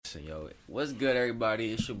Listen, yo, what's good,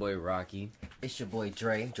 everybody? It's your boy Rocky. It's your boy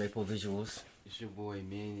Dre, Drapo Visuals. It's your boy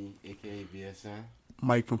Manny, aka BSN.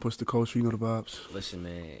 Mike from Push the Culture, you know the vibes. Listen,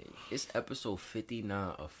 man, it's episode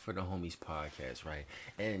 59 of For the Homies podcast, right?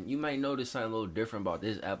 And you might notice something a little different about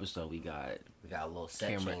this episode. We got a little set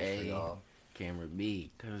camera change for A, y'all. camera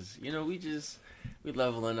B, because you know we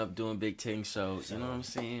leveling up, doing big things. So you know what I'm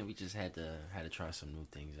saying? We just had to try some new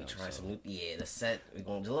things out. The set. We're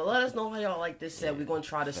gonna let us know how y'all like this set. We're gonna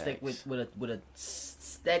try to stick with a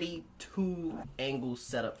steady 2-angle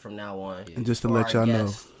setup from now on. And just to for let our y'all know,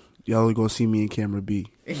 guests. y'all are gonna see me in camera B.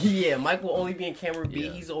 Yeah, Mike will only be in camera B.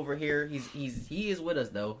 Yeah. He's over here. He is with us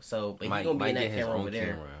though. So but he's Mike gonna be in get that his camera own over there.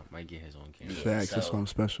 camera. Might get his own camera. Yeah. Facts, that's so- why I'm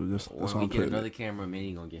special. That's Or why we I'm get putting another it. camera,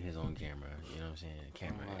 Manny gonna get his own camera. You know what I'm saying?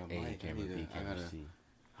 Camera A, Mike, camera B, camera C.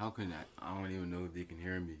 How can I don't even know if they can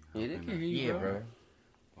hear me. Yeah, they can hear you, Yeah, bro.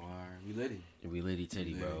 We litty. We litty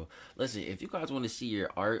titty, bro. Listen, if you guys want to see your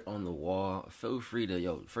art on the wall, feel free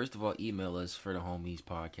to, first of all, email us for the homies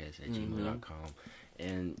podcast at gmail.com.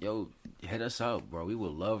 And, hit us up, bro. We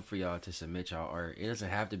would love for y'all to submit y'all art. It doesn't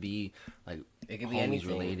have to be, like, It could be homies anything.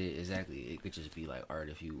 related. Exactly. It could just be, like, art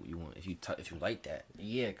if you want, if you like that.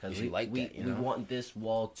 Yeah, because If you like we that, you know? want this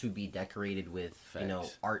wall to be decorated with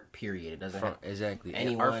Facts. art. Period. It doesn't have Exactly. And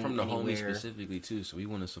anyone, art from the homies anywhere. specifically too. So we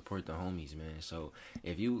want to support the homies, man. So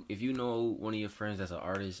if you know one of your friends that's an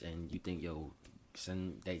artist and you think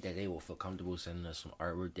send that they will feel comfortable sending us some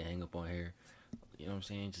artwork to hang up on here, you know what I'm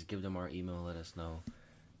saying? Just give them our email and let us know.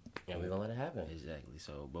 Yeah, we're gonna let it happen. Exactly.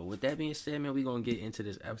 So, but with that being said, man, we gonna get into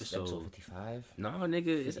this episode. Episode 55, No, nigga,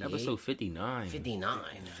 it's 58? episode 59. 59.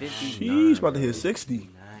 59. Sheesh, about to hit 60.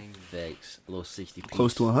 Facts. A little 60 piece.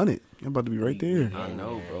 Close to 100. I'm about to be right there. I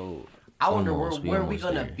know, bro. I wonder Almost, where we almost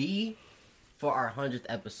gonna there. be for our 100th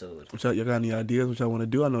episode. Y'all got any ideas what y'all want to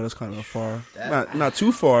do? I know that's kind of far. That- Not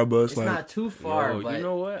too far, but it's It's like not too far, Yo, but you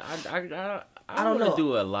know what? I don't want know. to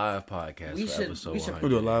do a live podcast We for should- episode we should- 100.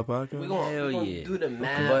 we'll do a live podcast. we're gonna, Hell we gonna yeah. do the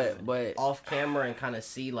math But off camera and kind of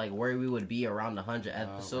see like where we would be around the 100th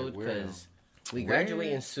episode where? because we Where?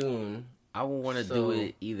 graduating soon. I would want to So- do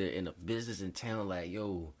it either in a business in town, like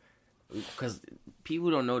because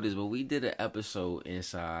people don't know this, but we did an episode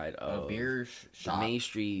inside A of beer the shop. Main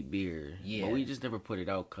Street Beer. Yeah. But we just never put it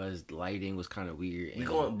out because lighting was kind of weird. We and-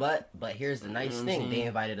 going, but here's the nice You know what I'm thing: they saying?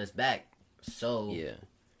 invited us back. So Yeah.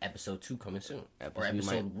 episode 2 coming soon, We or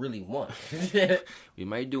episode might- really 1. We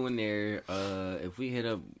might do in there. If we hit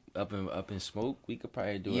up in smoke, we could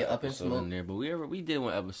probably do Yeah, an Up in episode Smoke. in there. But we did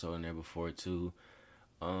one episode in there before too.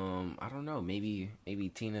 I don't know. Maybe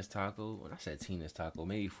Tina's Taco. When I said Tina's Taco,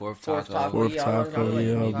 maybe Fourth Taco. Fourth yeah, I was Taco, like,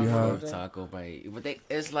 yeah, Fourth I'll be Taco. high. Fourth Taco, but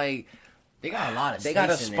it's like They got a lot of. they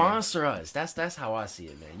gotta space in there. sponsor us. That's how I see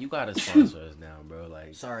it, man. You gotta sponsor us now, bro.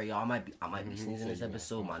 Like Sorry, y'all. I might be sneezing this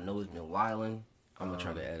episode. My nose been wilding. I'm gonna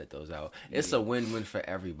try to edit those out. It's a win-win for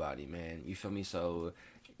everybody, man. You feel me? So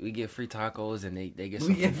we get free tacos and they get some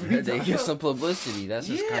We get free they get tacos. some publicity. That's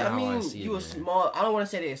just kind Yeah, of I how I mean, see it. you a Man. small. I don't want to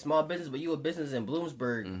say they're a small business, but you a business in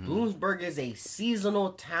Bloomsburg. Bloomsburg is a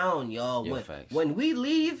seasonal town, y'all. Yeah, when, facts. when we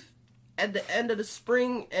leave at the end of the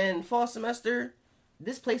spring and fall semester,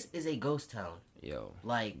 this place is a ghost town. Yo,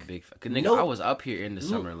 Like big. Nigga, no- I was up here in the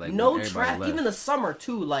summer, like no when everybody traffic. left. Even the summer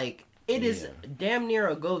too. Like it is Yeah. damn near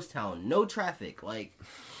a ghost town. No traffic. Like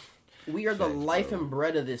we are the Facts, life bro. and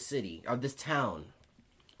bread of this city or this town.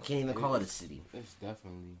 Can't even call it a city. It's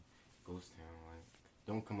definitely ghost town. Like,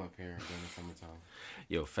 don't come up here during the summertime.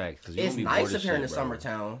 Yo, facts. 'Cause you It's gonna be nice bored up as here in the shit, bro.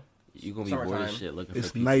 summertown. You gonna be bored as Summertime. shit looking It's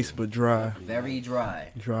for people. nice but dry. Very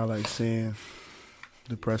dry. Dry like sand.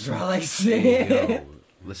 Depressing. Dry like Yo, sand.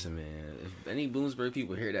 listen, man. If any Bloomsburg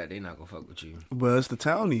people hear that, they not gonna fuck with you. But it's the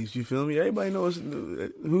townies, you feel me? Everybody knows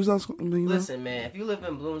who's else. You know? Listen, man, if you live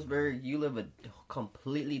in Bloomsburg, you live a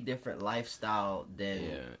completely different lifestyle than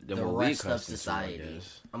Yeah, than the what we rest of accustomed to, I society.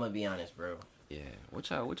 guess. I'm gonna be honest, bro. Yeah. What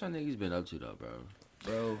y'all niggas been up to though, bro?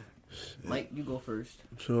 Bro, Mike, you go first.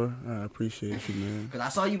 Sure, I appreciate you, man. Cause I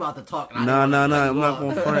saw you about to talk. And Nah, I didn't wanna I'm cut not you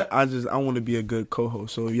going off. front. I want to be a good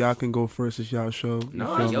co-host. So if y'all can go first, it's y'all show. You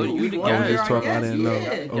No, feel yo, me? you the wanna guy. be just our talk, I guest? didn't know.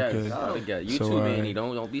 Yeah. Okay. You So, too, alright. Manny.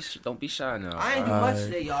 Don't be shy now. I ain't do much Alright.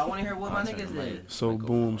 today, y'all. I want to hear what my I'll turn niggas the did. mic. So Michael,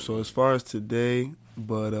 boom. So as far as today,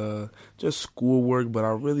 but just schoolwork. But I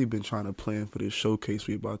really been trying to plan for this showcase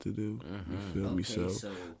we about to do. You feel me? Okay, So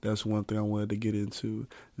so that's one thing I wanted to get into.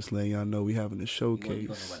 Just letting y'all know we having a you want to talk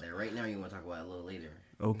showcase. about that right now? Or you want to talk about it a little later?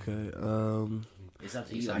 Okay. It's up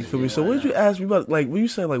to you. You You feel me? So what did you ask me about? Like, what you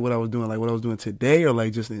said, like what I was doing, like what I was doing today, or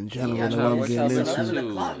like just in general, Yeah, like, trying what to I'm work getting out It's some- 11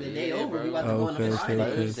 into. o'clock. The day over. We about to bro. go on Okay, the okay,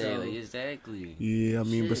 Friday. okay. So Exactly. Yeah, I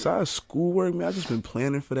mean, Shit. besides schoolwork, man, I just been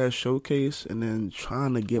planning for that showcase and then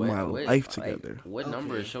trying to get my life together. What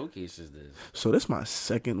number Okay. of showcase is this? So this my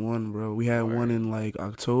second one, bro. We had one in like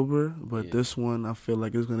October, but Yeah. this one I feel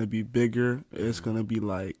like it's gonna be bigger. It's gonna be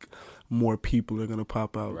like more people are gonna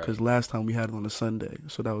pop out because Right. last time we had it on a Sunday,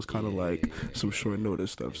 so that was kind of like some yeah, short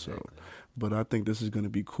notice stuff. So, Exactly. but I think this is gonna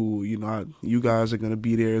be cool. You know, you guys are gonna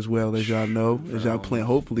be there as well, as y'all know, as y'all plan.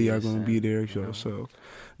 Hopefully, y'all gonna be there. So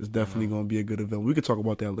it's definitely gonna be a good event. We could talk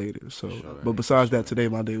about that later. So, sure. but besides that, today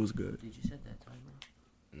my day was good. did you set that timer?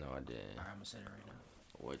 No, I didn't. Alright, I'm gonna set it right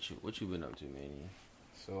now. What you been up to, man?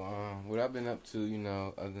 So, what I've been up to, you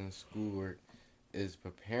know, other than schoolwork, is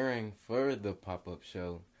preparing for the pop-up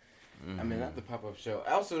show. I mean, not the pop-up show.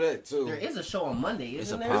 Also that, too. There is a show on Monday, It's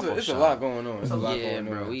isn't a there? pop-up It's a shop. lot going on. It's a lot Yeah, going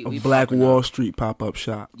bro. on. We A Black popping Wall up. Street pop-up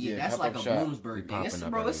shop. Yeah, Yeah, that's like a pop-up shop. Bloomsburg We thing. It's, popping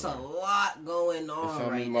up bro, it's a everywhere. lot going It's on on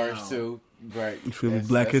right March now. too. Right. You feel me? That's-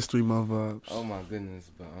 Black that's- History Month vibes. Oh my goodness,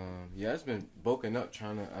 but yeah, it's been bulking up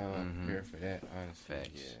trying to prepare for that. Honestly, Facts.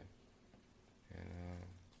 yeah, and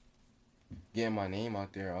getting my name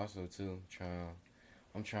out there also too.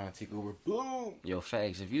 I'm trying to take over. Boom. Yo,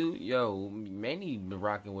 facts. If Manny been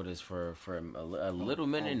rocking with us for a little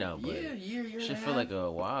minute now, but Yeah, year and should a feel half. like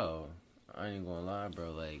a while. I ain't gonna lie,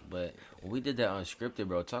 bro. Like, but when we did that unscripted,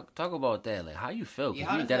 bro, talk about that. Like, how you feel? Yeah, Cause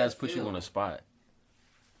how we does that that us put you feel? on the spot.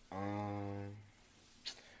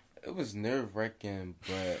 It was nerve wracking,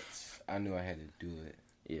 but I knew I had to do it.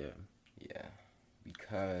 Yeah.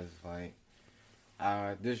 Because like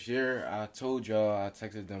this year I told y'all, I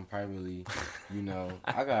texted them privately, you know,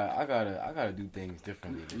 I gotta do things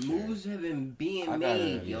differently this year. Moves have been being I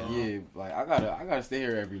made, gotta, yo. yeah, like I gotta stay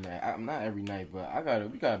here every night. I'm not every night,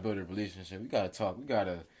 but we gotta build a relationship. We gotta talk. We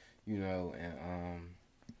gotta, you know, and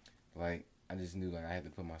like I just knew like I had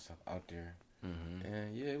to put myself out there,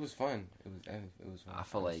 and yeah, it was fun. It was fun. I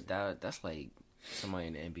feel like that's like somebody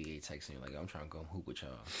in the NBA texting me like, I'm trying to go hoop with y'all.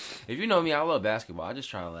 If you know me, I love basketball. I just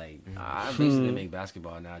try to like, I basically make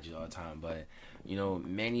basketball analogies all the time. But, you know,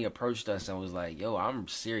 Manny approached us and was like, yo, I'm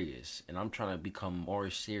serious. And I'm trying to become more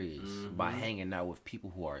serious by hanging out with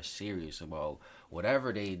people who are serious about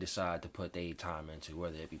whatever they decide to put their time into,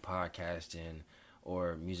 whether it be podcasting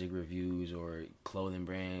or music reviews or clothing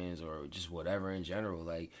brands or just whatever in general.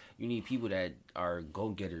 Like, you need people that are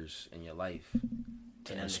go-getters in your life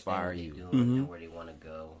to And inspire understand you. what they're doing and where they want to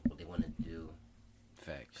go, what they want to do.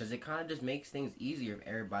 Facts. Because it kind of just makes things easier if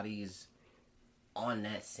everybody's on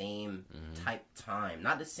that same type time.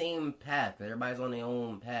 Not the same path, but everybody's on their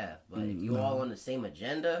own path. But if you're all on the same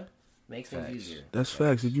agenda, makes Facts. things easier. That's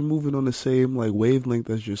facts. If you're moving on the same like wavelength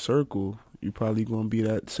as your circle, you're probably gonna be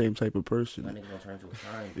that same type of My person. nigga gonna turn to a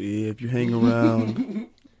time. Yeah, if you hang around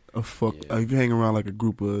if you hang around like a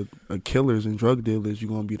group of killers and drug dealers, you're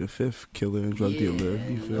gonna be the fifth killer and drug dealer. You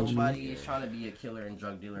and feel me? nobody is trying to be a killer and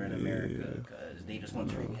drug dealer in America because they just want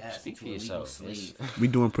to turn your ass Speak for into a legal yourself. slave. We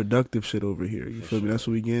doing productive shit over here. You For feel me? sure. That's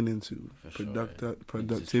what we getting into. For sure.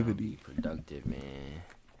 Productivity. Just trying to be productive, man.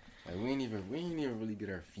 Like we ain't even really get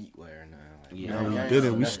our feet wet or nothing. Like, Yeah. No, No, we yeah,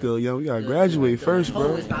 didn't. We never. still young. We gotta The- graduate the first, toe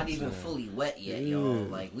bro. is not even fully wet yet, yo. Yeah.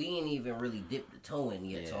 Like we ain't even really dipped the toe in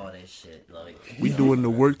yet to Yeah. all that shit. Like We doing the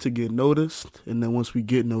work to get noticed, and then once we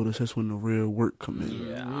get noticed, that's when the real work come in.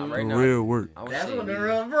 Yeah, The right now, real work. I would That's say what the we-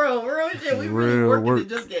 real shit. We really Real working work. to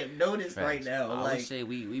just get noticed right Facts. now. I Like would say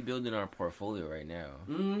we building our portfolio right now.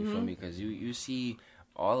 You feel me? Because you see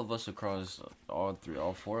all of us across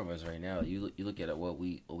all four of us right now. You look at what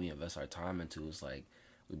we invest our time into. It's like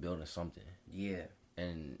we building something. yeah,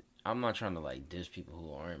 And I'm not trying to like diss people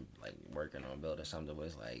who aren't like working on building something, but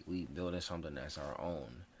it's like we building something that's our own.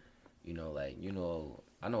 You know, like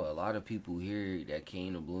I know a lot of people here that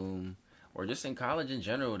came to Bloom, or just in college in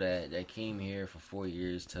general, that came here for 4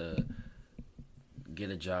 years to get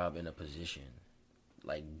a job in a position,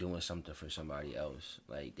 like doing something for somebody else.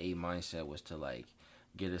 Like their mindset was to like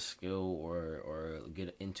get a skill or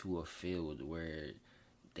get into a field where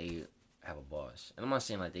they have a boss. And I'm not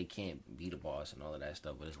saying like they can't be the boss and all of that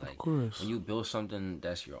stuff, but it's like course. when you build something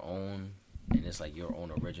that's your own and it's like your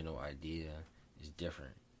own original idea, it's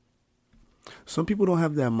different. Some people don't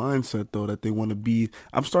have that mindset though that they want to be.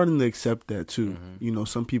 I'm starting to accept that too. Mm-hmm. You know,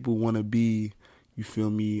 some people want to be, you feel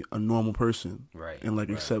me, a normal person, Right, And like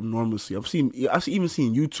right. accept normalcy. I've even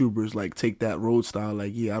seen YouTubers like take that road style.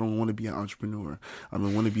 Like, yeah, I don't want to be an entrepreneur. I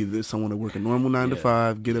don't want to be this. I want to work a normal 9 to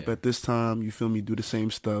 5. Get up yeah. at this time. You feel me? Do the same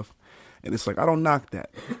stuff. And it's like I don't knock that.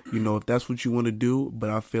 You know, if that's what you want to do. But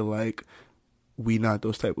I feel like we not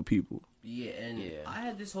those type of people. yeah. And Yeah. I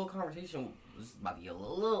had this whole conversation this is about to get a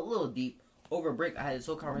little deep. Over break, I had this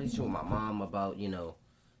whole conversation with my mom about,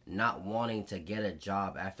 not wanting to get a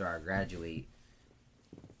job after I graduate.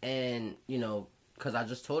 And, because I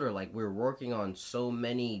just told her, like, we're working on so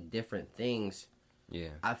many different things. Yeah.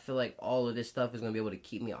 I feel like all of this stuff is going to be able to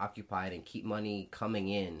keep me occupied and keep money coming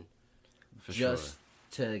in. For just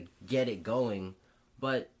to get it going.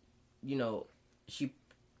 But,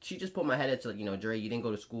 she just put my head into, Dre, you didn't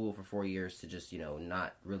go to school for 4 years to just,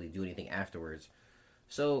 not really do anything afterwards.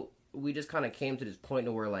 So we just kind of came to this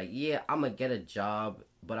point where, like, yeah, I'm going to get a job,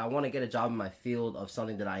 but I want to get a job in my field of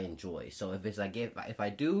something that I enjoy. So if it's like, if I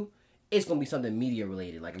do, it's going to be something media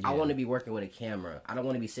related. Like, I want to be working with a camera. I don't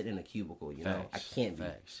want to be sitting in a cubicle, know? I can't be.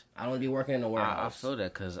 I don't want to be working in a warehouse. I feel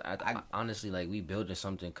that because I honestly, like, we building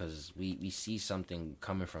something because we see something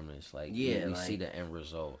coming from this. Like, we see the end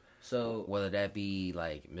result. So whether that be,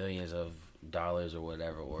 like, millions of dollars or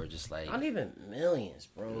whatever, or just like not even millions,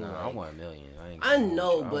 bro. No, like, I want millions. I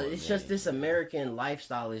know, but it's just this American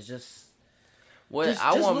lifestyle is just. Well,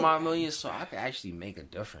 I want my millions so I can actually make a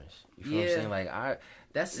difference. You feel what I'm saying? Like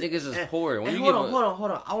that's niggas is poor. When you hold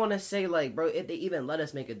on. I want to say, like, bro, if they even let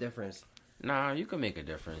us make a difference. Nah, you can make a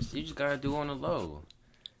difference. You just gotta do on the low.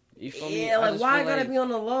 You feel me? Yeah, like why I gotta be on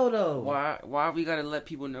the low though? Why we gotta let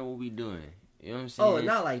people know what we doing? You know what I'm saying? Oh,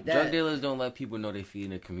 not like that. Drug dealers don't let people know they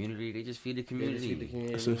feed the community. They just feed the community.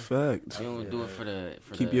 That's a fact. You don't do it for the.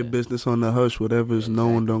 Keep your business on the hush. Whatever's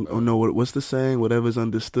known, don't know what's the saying. Whatever's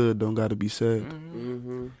understood, don't got to be said.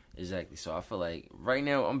 Mm-hmm. Exactly. So I feel like right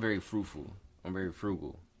now I'm very fruitful. I'm very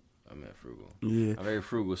frugal. I'm at frugal. Yeah. I'm very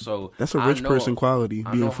frugal. So that's a rich person quality.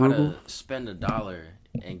 Being frugal. How to spend $1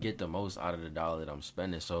 and get the most out of the dollar that I'm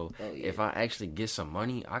spending. So if I actually get some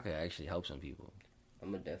money, I could actually help some people. I'm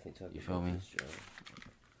gonna definitely talk. You feel me?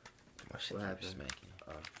 My shit smacking.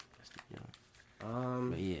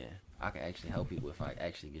 But yeah, I can actually help people if I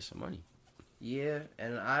actually get some money. Yeah,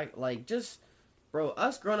 and I like just, bro,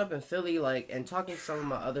 us growing up in Philly, like, and talking to some of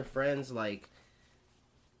my other friends, like,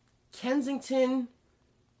 Kensington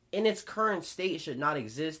in its current state should not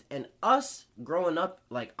exist. And us growing up,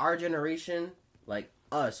 like, our generation, like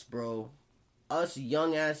us, bro, us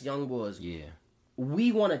young boys. Yeah.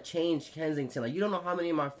 We want to change Kensington. Like, you don't know how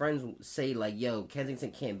many of my friends say, like, yo,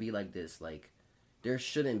 Kensington can't be like this. Like, there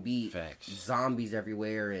shouldn't be zombies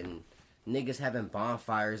everywhere and niggas having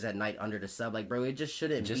bonfires at night under the sub. Like, bro, it just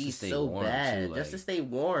shouldn't be so bad. Too, like, just to stay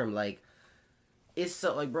warm. Like, it's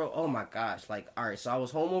so, like, bro, oh my gosh. Like, all right, so I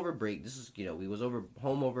was home over break. This is, we was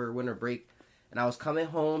home over winter break. And I was coming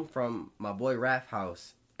home from my boy Raph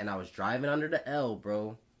house. And I was driving under the L,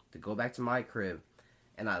 bro, to go back to my crib.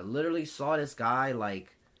 And I literally saw this guy,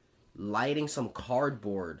 like, lighting some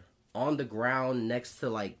cardboard on the ground next to,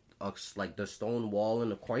 like the stone wall in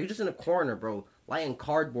the corner. He was just in the corner, bro, lighting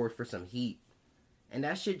cardboard for some heat. And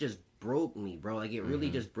that shit just broke me, bro. Like, it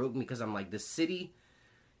really just broke me because I'm like, the city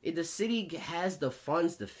has the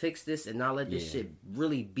funds to fix this and not let this shit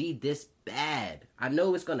really be this bad. I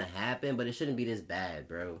know it's going to happen, but it shouldn't be this bad,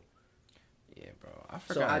 bro. Yeah, bro. I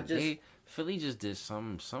forgot. Philly just did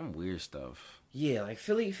some weird stuff. Yeah, like,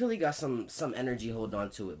 Philly got some energy, hold on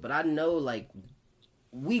to it. But I know, like,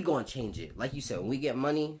 we gonna change it. Like you said, when we get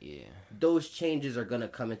money, those changes are gonna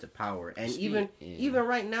come into power. And even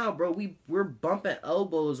right now, bro, we're bumping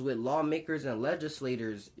elbows with lawmakers and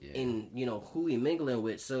legislators in, who we mingling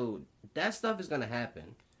with. So that stuff is gonna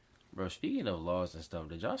happen. Bro, speaking of laws and stuff,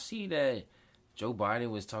 did y'all see that Joe Biden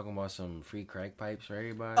was talking about some free crack pipes for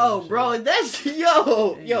everybody? Oh, bro, that's yo.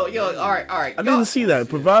 All right. I didn't see that.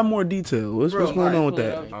 Provide more detail. What's going on with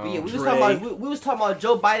that? We was talking about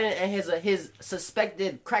Joe Biden and his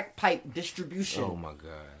suspected crack pipe distribution. Oh my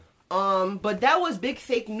god. But that was big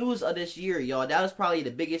fake news of this year, y'all. That was probably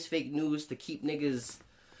the biggest fake news to keep niggas.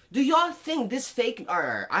 Do y'all think this fake? All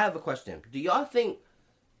right, I have a question. Do y'all think?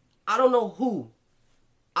 I don't know who.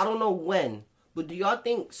 I don't know when. But do y'all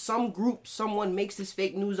think someone makes this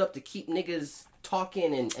fake news up to keep niggas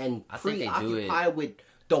talking and preoccupied with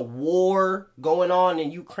the war going on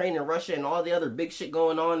in Ukraine and Russia and all the other big shit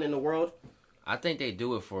going on in the world? I think they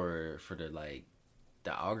do it for the, like,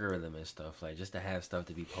 the algorithm and stuff, like, just to have stuff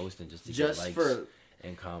to be posted, just to get likes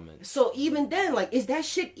and comments. So even then, like, is that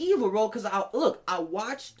shit evil, bro? Because I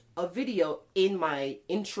watched a video in my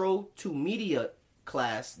intro to media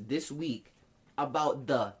class this week about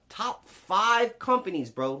the top 5 companies,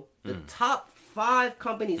 bro. The top 5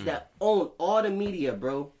 companies that own all the media,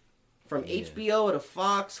 bro. From HBO to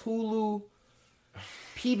Fox, Hulu,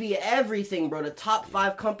 PBS, everything, bro. The top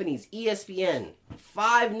 5 companies, ESPN.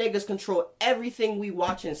 5 niggas control everything we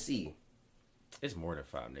watch and see. It's more than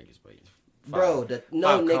 5 niggas, but bro,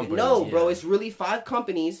 bro, it's really 5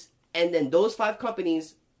 companies, and then those 5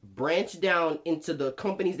 companies branch down into the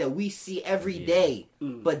companies that we see every day.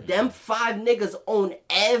 But them 5 niggas own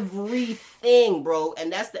everything, bro.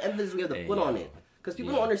 And that's the emphasis we have to put on it. Because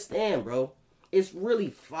people don't understand, bro. It's really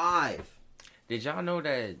 5. Did y'all know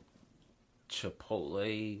that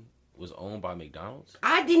Chipotle was owned by McDonald's?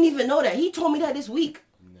 I didn't even know that. He told me that this week.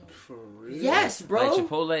 For real? Yes, bro. Like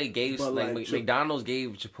Chipotle gave, like, McDonald's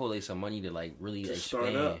gave Chipotle some money to like really to expand.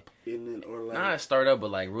 start up, or like, Not start up,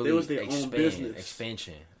 but like really it was their own business.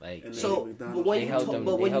 Expansion. Like And so, but when they you helped told,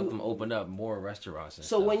 them open up more restaurants. And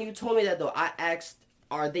so stuff. when you told me that though, I asked,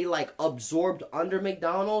 are they like absorbed under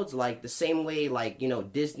McDonald's, like the same way like, you know,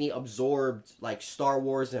 Disney absorbed like Star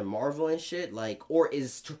Wars and Marvel and shit, like, or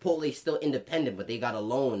is Chipotle still independent but they got a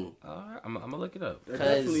loan? I'm gonna look it up. That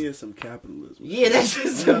definitely is some capitalism. Yeah, that's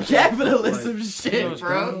just some capitalism Like, shit,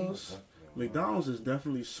 bro. McDonald's is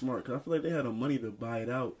definitely smart because I feel like they had the money to buy it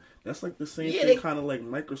out. That's like the same Yeah, thing, kind of like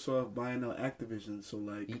Microsoft buying out Activision. So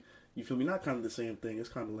like, you feel me? Not kind of the same thing. It's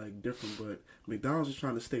kind of like different, but McDonald's is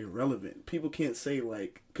trying to stay relevant. People can't say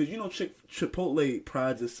like, because you know Chipotle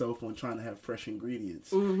prides itself on trying to have fresh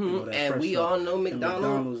ingredients. You know, that And fresh we stuff. all know And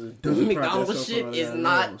McDonald's shit on is that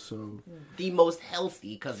not all, so. the most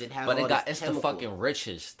healthy because it has. But all it's the chemical. fucking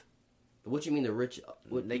richest. What you mean the rich?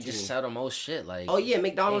 What They you just mean? sell the most shit. Like, Oh yeah,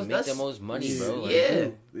 McDonald's they make does the most money, bro. Like, Yeah.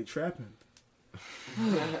 They trapping.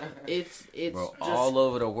 It's bro, just, all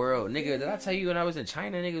over the world, nigga. Did I tell you when I was in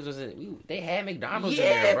China, niggas they had McDonald's in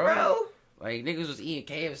yeah, there, bro. Like niggas was eating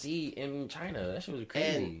KFC in China. That shit was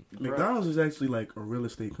crazy. And, McDonald's is actually like a real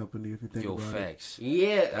estate company if you think Yo, about facts.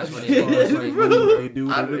 Yeah, That's what it. As far as, like, money they do,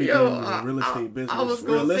 I- they really yo, do a real estate I business. was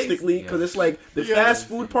gonna Realistically, say- because it's like the fast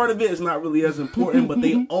food part of it is not really as important, but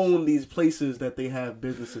they own these places that they have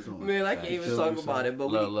businesses on. man, I can't Facts. even Feel talk me, about son? it. But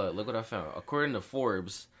Look what I found. According to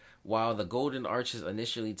Forbes, while the Golden Arches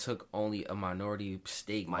initially took only a minority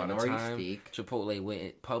stake, by the time Chipotle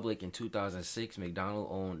went public in 2006,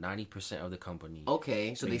 McDonald's owned 90% of the company.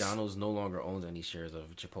 Okay, so McDonald's no longer owns any shares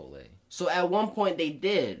of Chipotle. So at one point they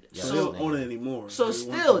did. Yeah, They So don't own it anymore. so At one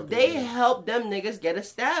still point they did. helped them niggas get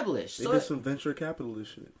established. They So did some venture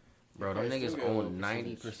capitalist shit. Bro, them They still niggas get a little own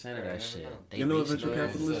 90% of that shit. They You know what reached venture the-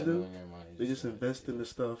 capitalists do? They just invest in the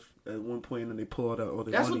stuff at one point and then they pull out all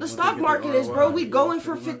their that's money what the once they stock get market their is, bro. ROI. We Yeah, going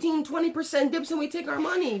for pretty much. 15-20% dips and we take our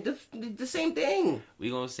money. The same thing. We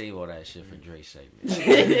gonna save all that shit for Dre segment.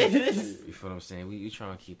 You feel what I'm saying? We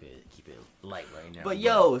trying to keep it light right now. But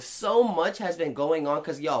yo, so much has been going on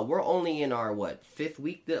because y'all, we're only in our 5th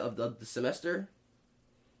week of the semester.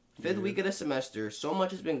 5th week of the semester. So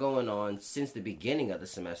much has been going on since the beginning of the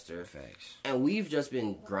semester, Facts. and we've just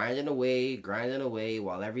been grinding away,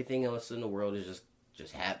 while everything else in the world is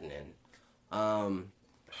just happening.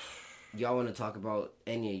 Y'all want to talk about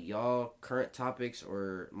any of y'all current topics,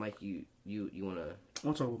 or Mike, you want to? I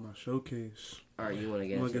want to talk about my showcase. All right, you want to I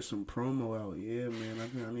get? want to get some promo out. Yeah,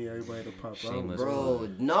 man. I need everybody to pop Shameless out. Bro,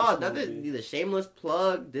 no, not the shameless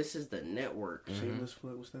plug. This is the network. Shameless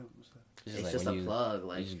plug. What's that? It's like just when a plug.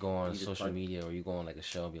 Like you just go on you just social plug- media or you go on like a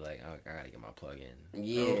show and be like, oh, I gotta get my plug in.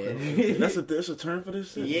 Yeah, Okay. That's a term for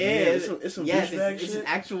this shit? yeah. It's some yes, douchebag it's shit? an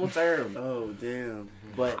actual term. Oh, damn.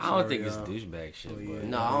 But I don't Sorry, think it's y'all. douchebag shit, Oh, but yeah.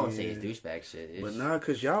 no, I don't say it's douchebag shit. It's, But nah,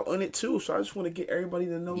 because y'all on it too, so I just want to get everybody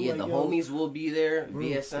to know. yeah, like, the yo, homies will be there. bro,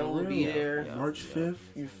 VSM for will be real. there. Yeah. March 5th,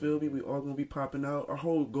 you feel me? We all going to be popping out. Our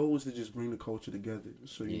whole goal is to just bring the culture together.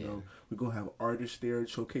 So, you Yeah. know, we're going to have artists there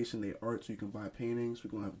showcasing their art so you can buy paintings.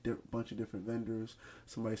 We're going to have a bunch of different vendors.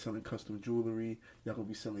 Somebody selling custom jewelry. Y'all going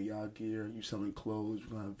to be selling y'all gear. You selling clothes.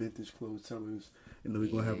 We're going to have vintage clothes sellers. And then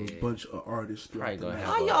we're going to have a bunch of artists Probably throughout the gonna night.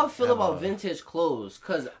 have How a- y'all feel have about a- vintage clothes?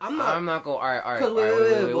 Cause I'm I'm not. not gonna. All right. Cause Wait.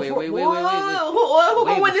 who Wait, gonna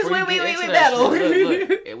win this? before you Wait, get into that. that Oh.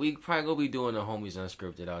 shit, look, we probably gonna be doing the homies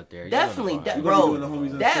unscripted out there. You know the Definitely, vibe. that, We're bro. gonna be doing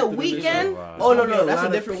the homies That Unscripted weekend. edition. Oh no, There's no, a that's lot a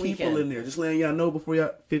of different people weekend. in there. Just letting y'all know before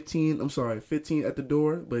y'all 15 at the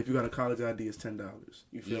door. But if you got a college ID, it's $10.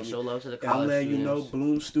 You feel Yeah, me? show love to the And I'm college letting you know, students.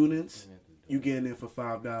 Bloom students, you getting in for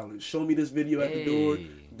 $5. Show me this video at the door. Hey.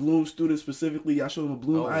 Bloom students specifically, y'all show them a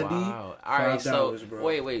Bloom Oh, ID. wow. All right, so $5, bro.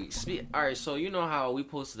 wait. All right, so you know how we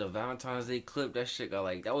posted a Valentine's Day clip? That shit got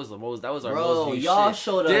like that was our most Bro, viewed y'all shit.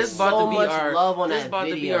 showed us This about so to be much our, love on this that about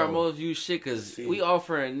to be video. our most viewed shit because See. we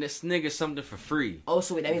offering this nigga something for free. Oh,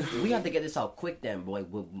 so wait, that means we have to get this out quick then, boy.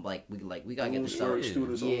 We gotta get Bloom this out. Spirit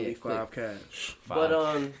students Yeah, only quick. 5 cash. But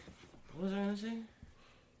what was I gonna say?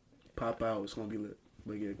 Pop out, it's gonna be lit.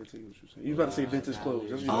 But yeah, continue what you're saying. You about to say vintage clothes.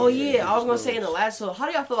 That's what you Oh about to say, yeah, I was gonna vintage say in the clothes. last. So how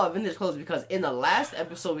do y'all feel about vintage clothes? Because in the last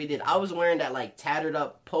episode we did, I was wearing that like tattered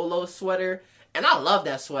up polo sweater, and I love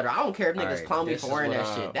that sweater. I don't care if niggas Alright, clown me this for is wearing what that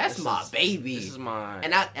I- shit. That's this my is- baby. This is my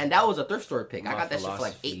and that was a thrift store pick. I my got that shit for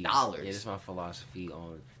like philosophy. $8. Yeah, this is my philosophy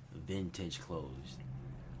on vintage clothes.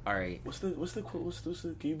 All right. What's the quote? What's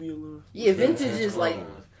the? Can you be a little? Yeah, vintage is like.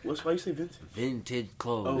 Why you say vintage? Vintage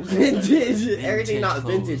clothes. Oh, Vintage. Everything not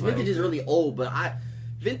clothes, vintage. bro. Vintage is really old, but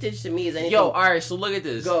vintage to me is anything. Yo, all right. So look at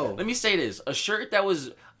this. Go. Let me say this: a shirt that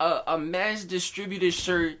was a mass distributed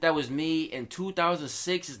shirt that was made in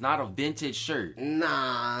 2006 is not a vintage shirt.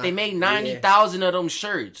 Nah. They made 90,000 of them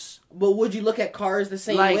shirts. But would you look at cars the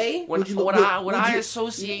same Like, way? Would I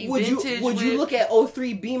associate vintage Would you look at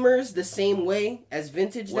 03 Beamers the same way as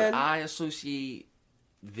vintage then? What I associate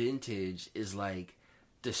vintage is like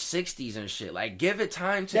the 60s and shit. Like, give it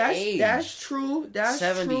time to age. That's true. That's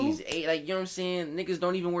 70s, true. like, you know what I'm saying? Niggas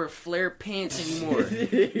don't even wear flare pants anymore.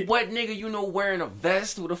 What nigga you know wearing a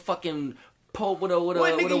vest with a fucking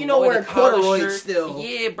wearing corduroys still?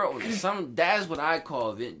 Yeah, bro. That's what I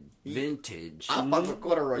call vintage. I fuck with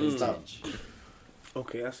corduroys stuff.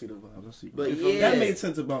 Okay, I see the vibes. But yeah, that made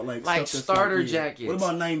sense about like starter jackets. What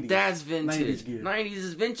about 90s? That's vintage. 90s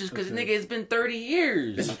is vintage because nigga, it's been 30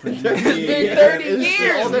 years. It's been 30 years.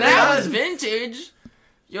 years. That was vintage.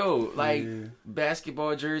 Yo, like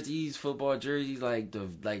basketball jerseys, football jerseys, like the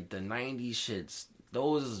 90s shits.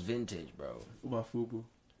 Those is vintage, bro. What about FUBU?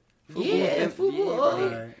 Yeah,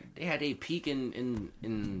 FUBU. They had a peak in the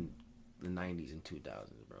 90s and 2000s,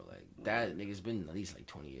 bro. Like that nigga's been at least like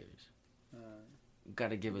 20 years.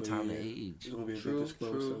 Gotta give it time to age. It's gonna be a vintage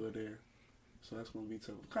clothes seller there, so that's gonna be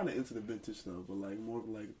tough. I'm kind of into the vintage though, but like more of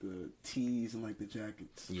like the tees and like the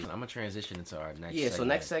jackets. Yeah, I'm gonna transition into our next. Yeah, so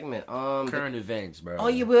next segment, current events, bro. Oh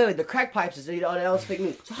yeah, wait, the crack pipes is that was fake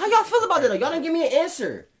news. So how y'all feel about that? Though? Y'all didn't give me an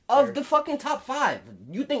answer of the fucking top 5.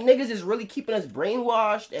 You think niggas is really keeping us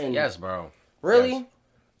brainwashed? And yes, bro. Really?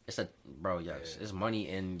 Yes. It's it's money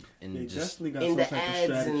and they just definitely got in some the type of ads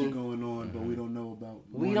strategy and going on, but we don't know about.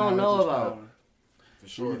 We don't know about. For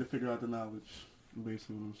sure. We need to figure out the knowledge.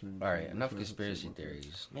 Basically, what I'm saying. All right, enough conspiracy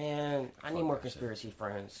theories. Man, I need more conspiracy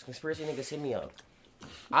friends. Conspiracy niggas hit me up.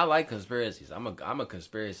 I like conspiracies. I'm a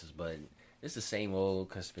conspiracist, but it's the same old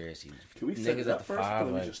conspiracy. Can we set niggas it at up the first? five?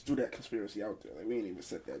 Or Like, we just threw that conspiracy out there. Like we ain't even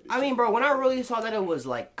set that. I mean, bro, when I really saw that it was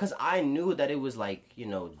like, cause I knew that it was like, you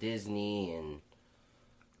know, Disney and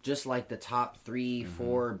just like the top 3,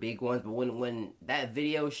 4 big ones. But when that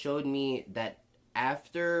video showed me that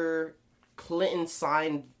after Clinton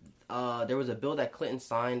signed, there was a bill that Clinton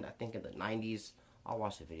signed, I think in the 90s. I'll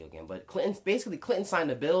watch the video again. But Clinton signed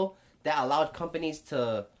a bill that allowed companies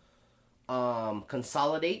to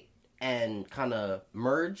consolidate and kind of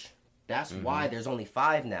merge. That's why there's only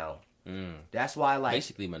 5 now. That's why, like,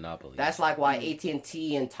 basically monopoly. That's like why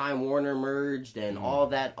AT&T and Time Warner merged and all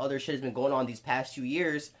that other shit has been going on these past few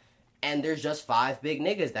years. And there's just 5 big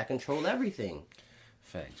niggas that control everything.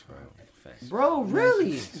 Facts, bro. Facts. Bro,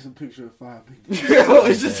 really? It's a picture of 5. Bro,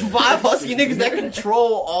 it's just 5 husky niggas that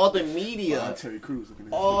control all the media. Terry Crews looking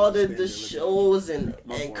at all the shows and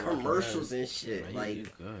commercials and shit. Man,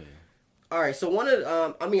 like, good. All right, so one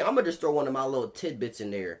of I'm gonna just throw one of my little tidbits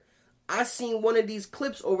in there. I seen one of these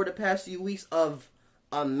clips over the past few weeks of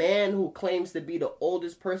a man who claims to be the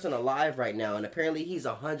oldest person alive right now, and apparently he's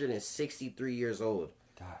 163 years old.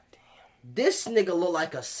 God damn. This nigga look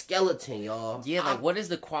like a skeleton, y'all. Yeah, like what is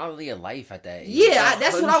the quality of life at that age? Yeah,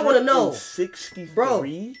 that's what I want to know. 63? Bro.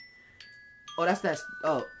 Oh,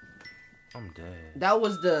 oh. I'm dead. That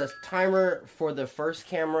was the timer for the first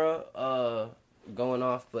camera going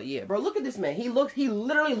off. But yeah, bro, look at this man. He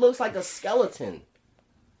literally looks like a skeleton.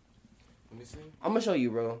 Let me see. I'm gonna show you,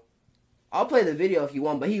 bro. I'll play the video if you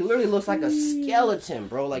want, but he literally looks like a skeleton,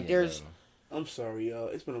 bro. Like there's. I'm sorry, y'all.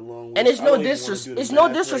 It's been a long week. And it's no disrespect. It's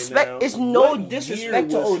no disrespect. Right, it's no what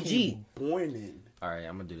disrespect year to was OG. he born in? All right,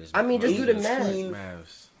 I'm gonna do this. I mean, just do the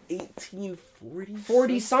math. 1840.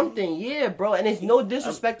 40 something, yeah, bro. And it's no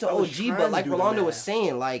disrespect to OG, but like Rolando was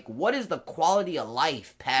saying, like, what is the quality of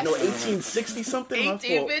life past? No, 1860 something.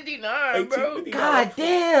 1859, bro. God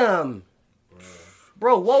damn.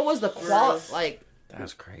 Bro, what was the quality? Like,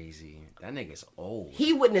 that's crazy. That nigga's old.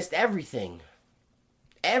 He witnessed everything.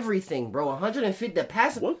 Everything, bro. 150. The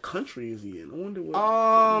past. What country is he in? I wonder what.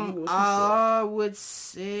 I would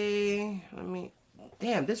say.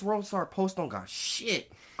 Damn, this World Star post don't got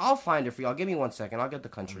shit. I'll find it for y'all. Give me 1 second. I'll get the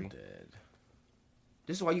country. I'm dead.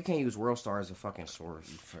 This is why you can't use World Star as a fucking source.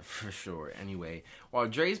 For sure. Anyway, while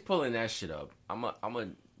Dre's pulling that shit up, I'm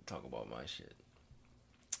gonna talk about my shit.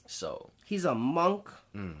 So he's a monk.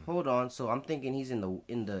 Hold on. So I'm thinking he's in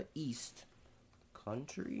the East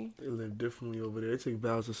country. They live differently over there. They take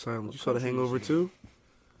vows of silence. You saw The Hangover too?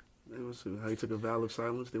 How he took a vow of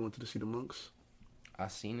silence. They wanted to see the monks. I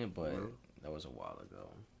seen it, but that was a while ago.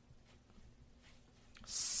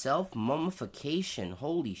 Self-mummification.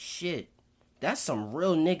 Holy shit. That's some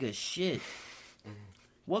real nigga shit.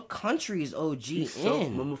 What country is OG He in?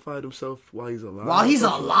 self-mummified himself while he's alive. While he's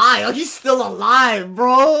alive? Oh, he's still alive,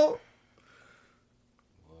 bro.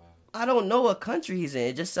 I don't know what country he's in.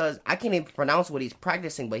 It just says, I can't even pronounce what he's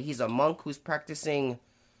practicing, but he's a monk who's practicing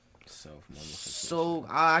self-mummification. So,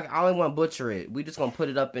 I don't want to butcher it. We just going to put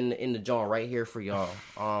it up in the joint right here for y'all.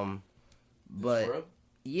 But,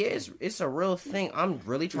 yeah, it's a real thing. I'm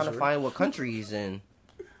really trying to find what country he's in.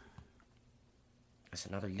 That's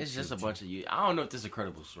another YouTube. It's just a bunch of I don't know if this is a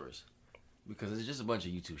credible source because it's just a bunch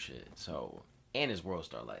of YouTube shit. So and it's World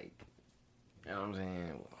Star, like, you know what I'm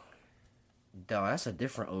saying? Dawg, that's a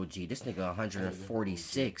different OG. This nigga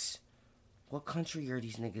 146. What country are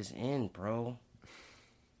these niggas in, bro?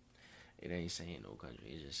 It ain't saying no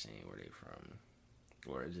country. It's just saying where they from,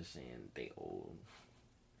 or it's just saying they old.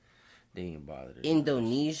 They ain't bothered.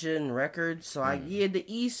 Indonesian records. So the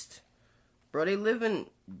East. Bro, they living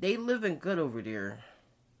good over there.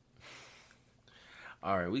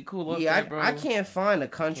 All right, we cool up there, bro. I can't find a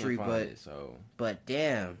country, so. But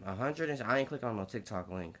damn, 100. I ain't click on no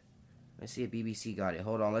TikTok link. Let's see if BBC got it.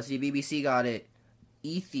 Hold on, let's see if BBC got it.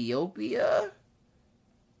 Ethiopia,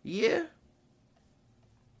 yeah.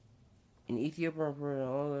 In Ethiopia,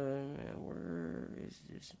 where is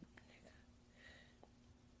this?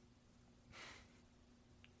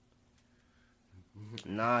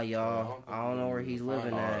 Nah, y'all. I don't know where he's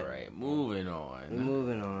living at. All right, moving on.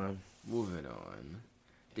 Moving on.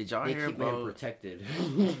 Did y'all hear about him protected?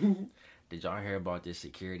 Did y'all hear about this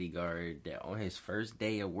security guard that on his first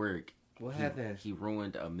day of work? What happened? He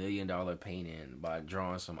ruined $1 million painting by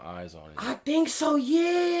drawing some eyes on it. I think so.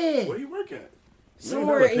 Yeah. Where you work at?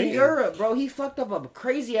 Somewhere in Europe, bro. He fucked up a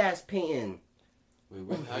crazy ass painting.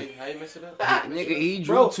 Wait, how you mess it up? Nigga, he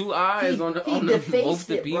drew two eyes on both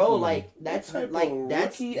the people. Bro, like that's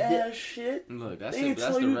rookie ass shit. Look, that's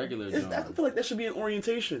the regular job. I feel like that should be an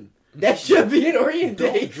orientation. That should be an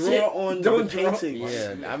orientation. Don't draw on the painting.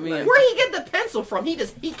 Yeah, I mean, where he get the pencil from? He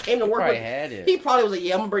came to work. Had it. He probably was like,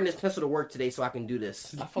 yeah, I'm gonna bring this pencil to work today so I can do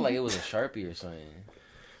this. I feel like it was a Sharpie or something.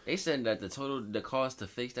 They said that the cost to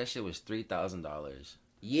fix that shit was $3,000.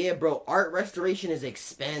 Yeah, bro, art restoration is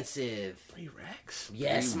expensive. $3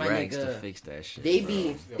 Yes, my $3 nigga. to fix that shit. They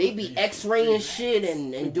be X-raying shit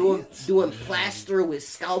and doing plaster with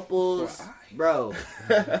scalpels, bro.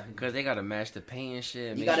 Because they gotta match the paint and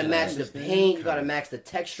shit. You gotta match the paint. You gotta match the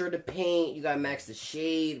texture of the paint. You gotta match the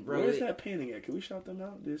shade, bro. Where's that painting at? Can we shout them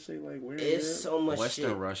out? Did it say like where? It's so much Western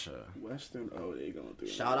shit. Russia. Western. Oh, they going through.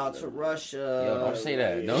 Shout out to Russia. Yo, don't say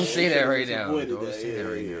that. Don't say that right now. Don't say that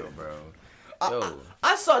right now, bro. Yo.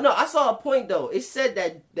 I saw a point though. It said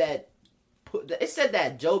that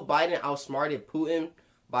Joe Biden outsmarted Putin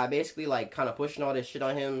by basically like kind of pushing all this shit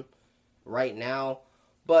on him right now.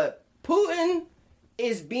 But Putin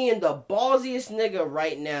is being the ballsiest nigga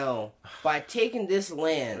right now by taking this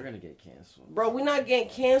land. We're gonna get canceled, bro. We're not getting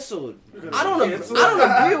canceled. I don't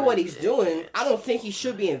agree with what he's doing. I don't think he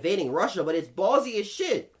should be invading Russia, but it's ballsy as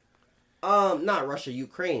shit. Not Russia,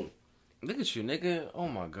 Ukraine. Look at you, nigga. Oh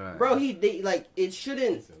my god. Bro, he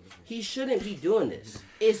shouldn't be doing this.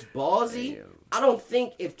 It's ballsy. Damn. I don't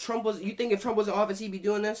think if Trump was in office, he'd be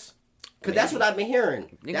doing this? Because that's what I've been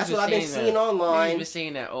hearing. That's what I've been seeing online. He's been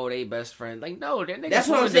saying that, they best friends. Like, no, that nigga. That's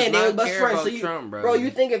what I'm saying. They were best friends. So Trump, bro,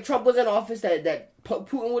 you think if Trump was in office that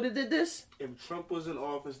Putin would have did this? If Trump was in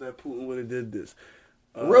office, that Putin would have did this.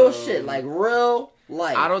 Real shit, like real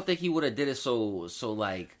life. I don't think he would have did it so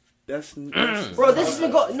like. That's bro, this has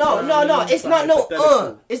been going. No. It's not no.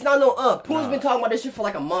 Putin's been talking about this shit for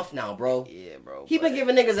like a month now, bro. Yeah, bro. He been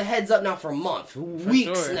giving niggas a heads up now for months,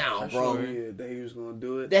 weeks now, bro. Sure, yeah, that he was gonna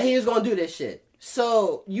do it. That he was gonna do this shit.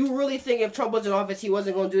 So you really think if Trump was in office, he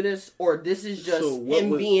wasn't gonna do this, or this is just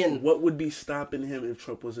being? What would be stopping him if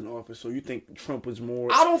Trump was in office? So you think Trump was more?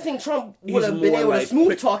 I don't think Trump would have been able to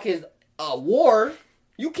smooth talk his war.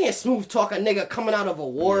 You can't smooth talk a nigga coming out of a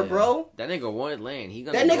war, bro. That nigga wanted land.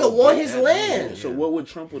 That nigga want his land. So what would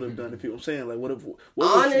Trump would have done if I'm saying like what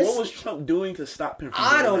was Trump doing to stop him from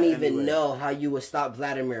I don't even know how you would stop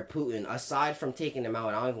Vladimir Putin aside from taking him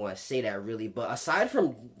out. I don't even want to say that really, but aside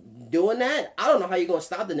from doing that, I don't know how you're gonna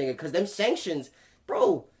stop the nigga because them sanctions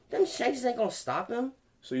ain't gonna stop him.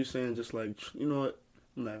 So you're saying just like, you know what?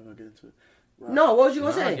 I'm not gonna get into it. Right. No, what was you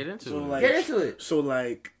gonna say? Get into it. So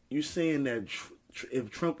like you saying that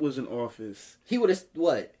if Trump was in office, he would have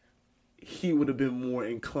what? He would have been more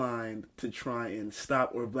inclined to try and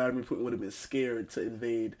stop, or Vladimir Putin would have been scared to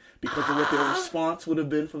invade because of what their response would have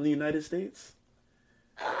been from the United States.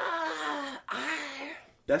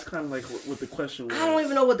 That's kind of like what the question was. I don't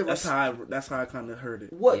even know what the that's how I kind of heard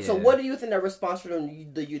it. What? Yeah. So what do you think that response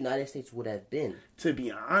from the United States would have been? To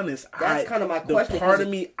be honest, that's kind of my question. Part of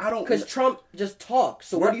me, I don't, because Trump just talks.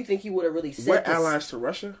 So what do you think he would have really said? We're allies to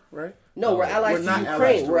Russia, right? No, we're allies to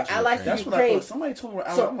Ukraine. We're allies to that's Ukraine. What I thought. Somebody told me we're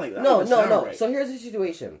allies. So, I'm like, no. Right. So here's the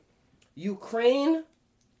situation. Ukraine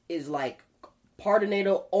is like part of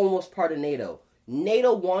NATO, almost part of NATO.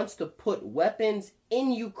 NATO wants to put weapons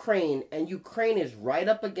in Ukraine, and Ukraine is right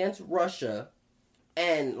up against Russia,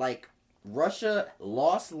 and like Russia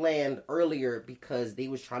lost land earlier because they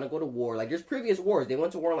was trying to go to war. Like there's previous wars. They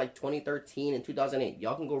went to war in like 2013 and 2008.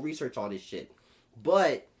 Y'all can go research all this shit.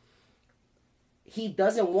 But he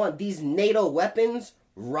doesn't want these NATO weapons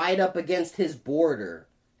right up against his border.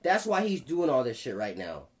 That's why he's doing all this shit right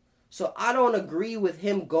now. So I don't agree with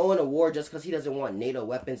him going to war just because he doesn't want NATO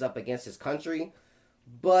weapons up against his country.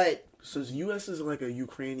 But since U.S. is like a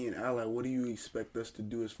Ukrainian ally, what do you expect us to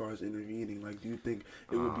do as far as intervening? Like, do you think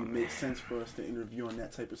it would make sense for us to intervene on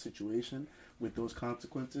that type of situation with those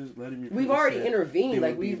consequences? We've already intervened.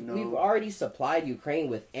 Like we've already supplied Ukraine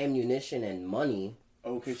with ammunition and money.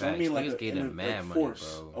 Okay, so I mean like mad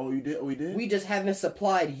force. Money, bro. Oh, you did? Oh, we did? We just haven't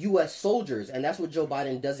supplied U.S. soldiers, and that's what Joe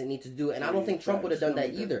Biden doesn't need to do. And I don't think Trump would have done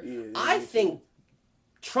that either. I think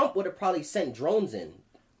Trump would have probably sent drones in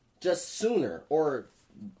just sooner, or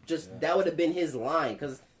just that would have been his line,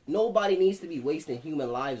 because nobody needs to be wasting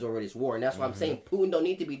human lives over this war. And that's why I'm saying Putin don't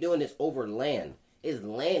need to be doing this over land. It's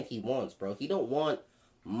land he wants, bro. He don't want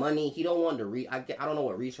money. He don't want to I don't know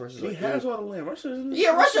what resources. He has all the land. Russia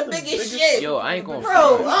big as shit. Yo, I ain't gonna.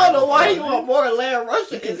 Bro, I don't know why you want more land.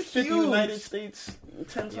 Russia is huge. The United States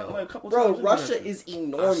 10 times, like a couple times. Bro, Russia is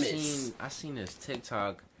enormous. I seen this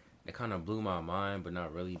TikTok. It kind of blew my mind, but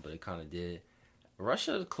not really. But it kind of did.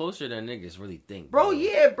 Russia's closer than niggas really think. Bro,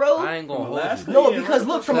 yeah, bro. I ain't gonna hold you. No, because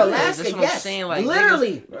look, from Alaska, that's what yes. I'm saying, like,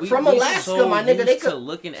 literally, niggas, from Alaska, my nigga, they could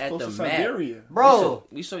looking at the map. Bro.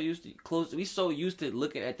 We so used to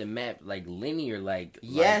looking at the map like linear, like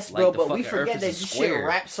yes, bro, but we forget that this shit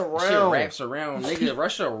wraps around. Nigga,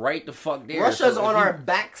 Russia right the fuck there. Russia's on our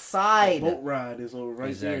backside. Boat ride is over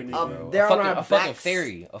right there, nigga. They're on our a fucking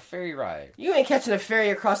ferry ride. You ain't catching a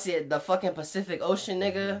ferry across the fucking Pacific Ocean,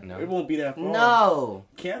 nigga. No. It won't be that far. No.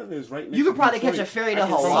 Canada is right next you could probably catch a ferry to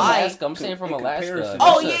Hawaii. Alaska. I'm saying from Alaska.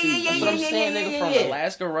 Oh, yeah. That's what I'm saying, nigga. From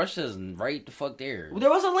Alaska, Russia's right the fuck there. There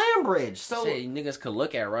was a land bridge, so niggas could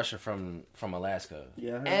look at Russia from Alaska.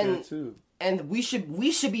 Yeah, I heard that too. And we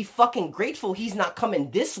should be fucking grateful he's not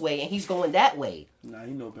coming this way and he's going that way. Nah,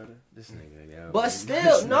 you know better. This nigga, yeah. But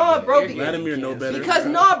still, nah, bro. Vladimir know better. Because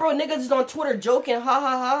nah, bro, niggas is on Twitter joking, ha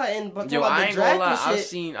ha ha, and talking about I the ain't draft gonna lie. and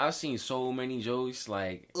shit. I've seen so many jokes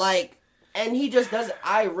like. And he just doesn't.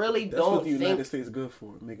 I really That's don't what the think United States good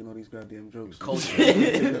for, making all these goddamn jokes. Culture.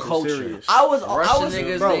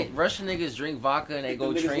 Russian niggas drink vodka and they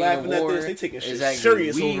go train in war. They take it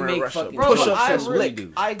serious over in Russia. Bro,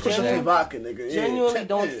 I genuinely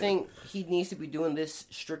don't think he needs to be doing this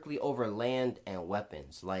strictly over land and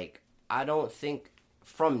weapons. Like, I don't think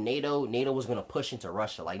from NATO was gonna push into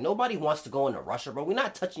Russia. Like, nobody wants to go into Russia, bro. We're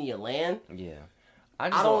not touching your land. Yeah.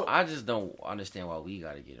 I just don't understand why we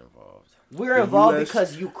gotta get involved. We're involved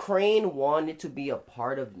because Ukraine wanted to be a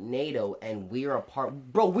part of NATO, and we're a part.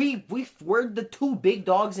 Bro, we're the two big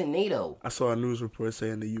dogs in NATO. I saw a news report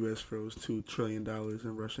saying the U.S. froze $2 trillion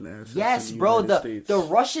in Russian assets. Yes, bro. The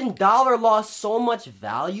Russian dollar lost so much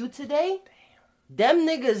value today. Damn. Them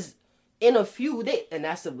niggas in a few days, and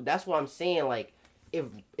that's what I'm saying. Like, if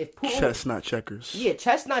Putin, chess not checkers. Yeah,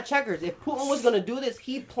 chess not checkers. If Putin was gonna do this,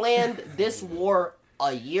 he planned this war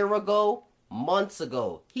a year ago. Months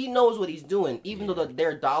ago. He knows what he's doing, even though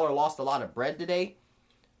their dollar lost a lot of bread today.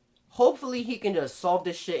 Hopefully he can just solve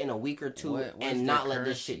this shit in a week or two and not let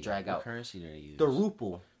this shit drag out. What currency do they use? The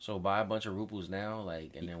ruble. So buy a bunch of rubles now,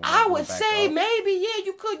 like, and then I would say maybe, yeah,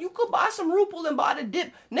 you could buy some ruble and buy the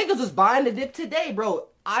dip. Niggas was buying the dip today, bro.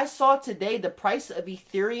 I saw today the price of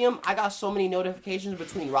Ethereum. I got so many notifications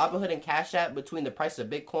between Robinhood and Cash App between the price of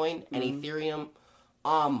Bitcoin and Ethereum.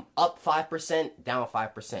 Up 5%, down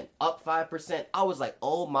 5%, up 5%. I was like,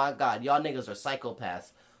 oh my god, y'all niggas are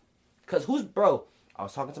psychopaths. Cause I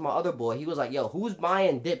was talking to my other boy. He was like, yo, who's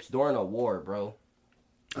buying dips during a war, bro?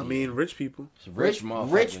 I mean, rich people. Rich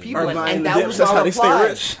people, and that was my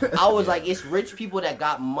reply. I was like, it's rich people that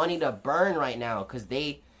got money to burn right now, cause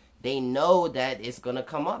they know that it's gonna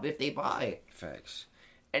come up if they buy. Facts.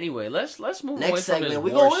 Anyway, let's move next away segment. From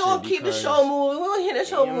we this gonna keep the show moving. We're gonna hit the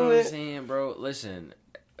show moving. You know what I'm saying, bro? Listen,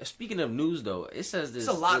 speaking of news, though, it says this.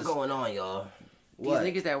 There's a lot going on, y'all. What?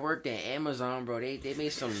 These niggas that worked at Amazon, bro, they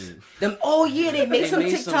made some. They made some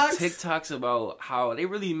TikToks. Some TikToks about how they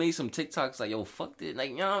really made some TikToks like, yo, fuck this,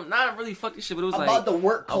 like, you know, not really fuck this shit, but it was about like the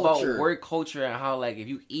work culture, about work culture and how like if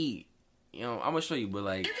you eat, you know, I'm gonna show you, but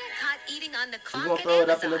like, You get caught eating on the clock. we gonna throw it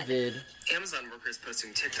up in the vid. Amazon workers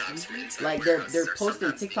posting TikToks from inside Like they're warehouses are posting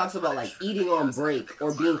sometimes being TikToks about like punished. eating on break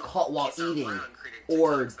or being caught while eating,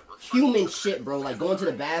 or human shit, bro. Like going to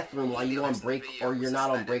the bathroom while you're on break or you're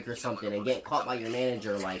not on break or something, and getting caught by your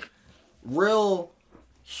manager. Like real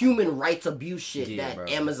human rights abuse shit that bro.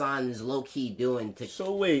 Amazon is low key doing to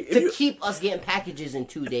So wait, to keep us getting packages in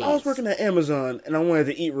 2 days. I was working at Amazon and I wanted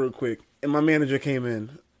to eat real quick, and my manager came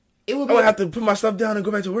in. It would I be would have to put my stuff down and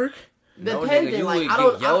go back to work. no, depending. nigga, you like would I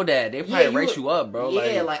don't get yelled at. They probably yeah, write you up, bro.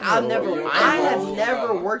 Yeah, like I have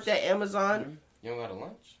never worked at Amazon. You don't got a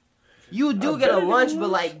lunch? You do get a lunch, but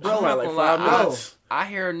like, bro, I'm not like gonna lie, 5 minutes. I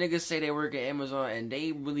hear niggas say they work at Amazon and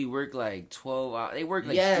they really work like 12 hours. They work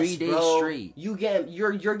like yes, 3 days bro. straight. You're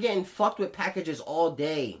getting fucked with packages all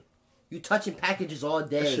day. You touching packages all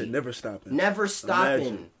day. That shit never stopping. Never stopping.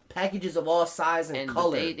 Imagine. Packages of all size and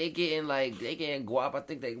color. They getting guap. I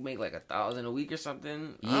think they make like 1,000 a week or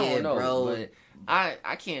something. I Yeah, don't know, bro. But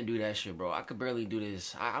I can't do that shit, bro. I could barely do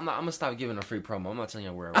this. I'm gonna stop giving a free promo. I'm not telling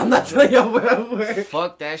you where. I'm not telling y'all where I'm wearing.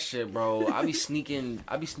 Fuck that shit, bro. I be sneaking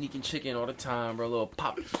chicken all the time, bro. Little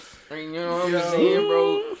pop. You know what I'm saying,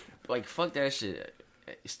 bro? Like fuck that shit.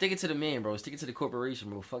 Stick it to the man, bro. Stick it to the corporation,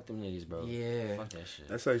 bro. Fuck them niggas, bro. Yeah. Fuck that shit.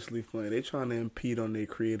 That's actually funny. They trying to impede on their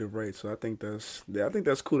creative rights, so I think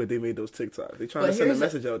that's cool that they made those TikToks. They trying to send a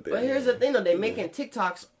message out there. But here's the thing, though. They making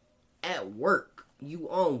TikToks at work. You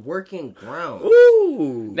on working ground.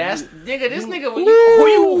 Ooh, That's nigga. This nigga.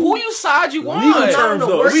 Who you side you on? Legal terms,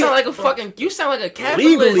 though. You sound like a fucking. You sound like a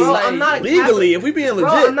capitalist. Legally, Bro, like, I'm not a legally, if we being legit,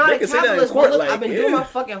 Bro, I'm not they a can say that in capitalist, court. but look, Like, I've been yeah. doing my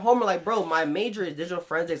fucking homework. Like, bro, my major is digital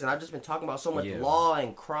forensics, and I've just been talking about so much Yeah. law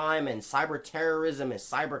and crime and cyber terrorism and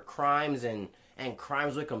cyber crimes and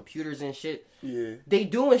crimes with computers and shit. Yeah, They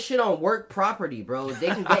doing shit on work property, bro. They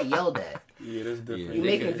can get yelled at. yeah, that's different. You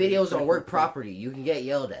making videos on work property, you can get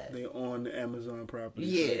yelled at. They on the Amazon property.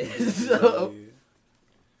 Yeah, so-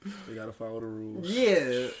 Yeah. They gotta follow the rules.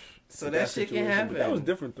 Yeah. So that shit can situation, but happen. That was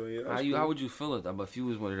different though. Yeah, that was How cool. would you feel if you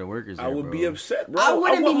was one of the workers? I there, would bro? be upset, bro. I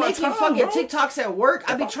wouldn't be want my making time, fucking bro. TikToks at work.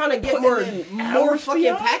 I'd be trying to get putting more in more hours for fucking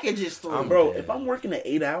y'all? packages through. Bro, if I'm working an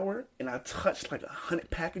 8 hour and I touch like 100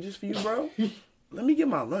 packages for you, bro, let me get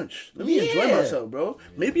my lunch. Let me enjoy Yeah. myself, bro.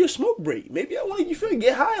 Maybe a smoke break. Maybe I want you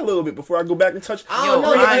get high a little bit before I go back and touch. I don't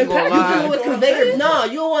know. I ain't You're gonna lie. dealing with conveyor. No,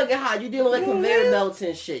 you don't want to get hot. You're dealing with conveyor belts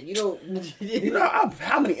and shit. You don't. You know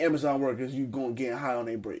how many Amazon workers you going getting high on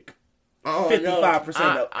their break? Oh, 55%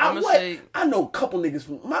 I- of. I'ma What? say- I know a couple niggas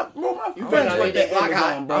from my You friends better work get at block Amazon,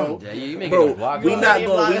 hot. bro. Yeah, you making Bro, a block we hot. not You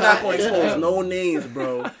going. We block not hot. going to expose no names,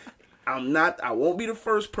 bro. I won't be the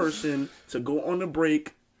first person to go on the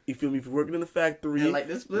break. You feel me? If you're working in the factory, And light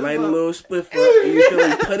this spliff light a up. little spliff up, and you feel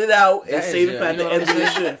me? Put it out and That is save it your- for at you know the what end of I'm the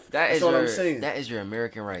saying? shift. That That's is all your, I'm saying. That is your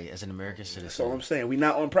American right as an American citizen. That's all I'm saying. We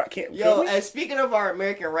not on can't. Yo, and speaking of our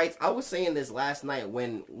American rights, I was saying this last night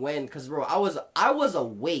when, cause bro, I was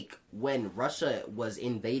awake when Russia was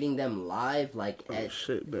invading them live, like Oh at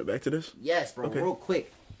shit! Back to this. yes, bro, Okay. real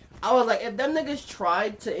quick. I was like, if them niggas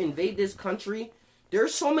tried to invade this country,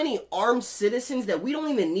 there's so many armed citizens that we don't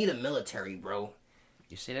even need a military, bro.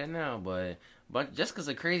 You say that now, but just because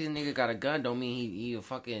a crazy nigga got a gun don't mean he a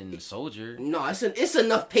fucking soldier. No, it's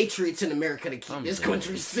enough patriots in America to keep I'm this dead.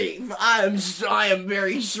 country safe. I am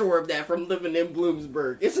very sure of that from living in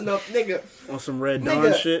Bloomsburg. It's enough, nigga. On some Red Dawn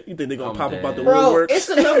Nigga. shit, you think they gonna I'm pop dead. up out the Bro, woodworks? it's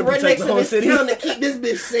enough and protect rednecks the in whole this city? town to keep this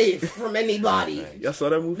bitch safe from anybody Y'all saw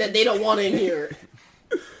that movie? that they don't want in here.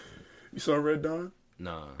 You saw Red Dawn?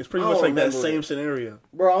 Nah. It's pretty I much don't like that remember same it. scenario.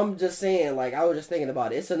 Bro, I'm just saying, like, I was just thinking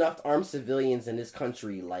about it. It's enough armed civilians in this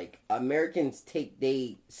country. Like, Americans take their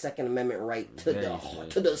Second Amendment right to Very the true.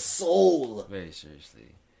 to the soul. Very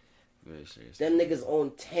seriously. Very seriously. Them niggas own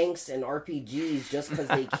tanks and RPGs just because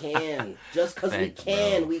they can. Just because we Facts,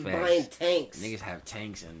 can, bro. we Facts. buying tanks. Niggas have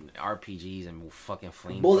tanks and RPGs and fucking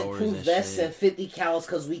flamethrowers Bulletproof and vests shit. and 50 cals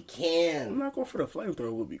because we I'm can. not going for the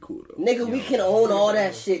flamethrower. Would be cool though. Nigga, we can own all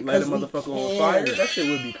that shit Light a because we motherfucker on can. fire. That shit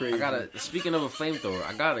would be crazy. Speaking of a flamethrower,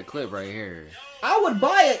 I got a clip right here. I would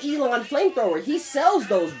buy an Elon flamethrower. He sells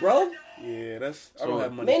those, bro. Yeah, I So, don't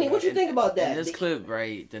have money. Manny, for what that. you think about In that? this clip,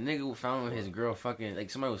 right, the nigga found his girl fucking,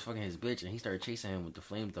 like somebody was fucking his bitch and he started chasing him with the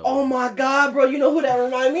flamethrower. Oh my god, bro! You know who that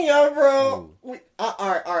remind me of, bro?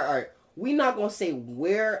 All right. We not gonna say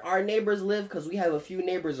where our neighbors live because we have a few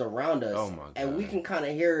neighbors around us, Oh my God. and we can kind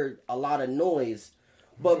of hear a lot of noise.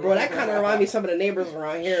 But bro, that kind of remind me of some of the neighbors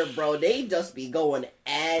around here, bro. They just be going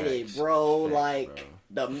at it, Facts. bro. Facts, like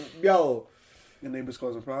bro. And neighbors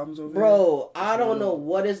causing problems over there? Bro, I don't know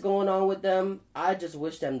what is going on with them. I just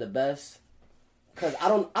wish them the best. Cause I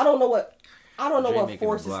don't know what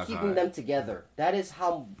force is keeping them together. That is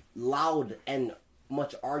how loud and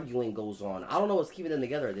much arguing goes on. I don't know what's keeping them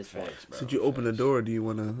together at this point. Did you open the door? Do you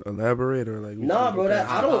want to elaborate or like? Nah, bro.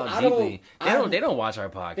 They don't watch our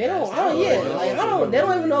podcast. They don't. They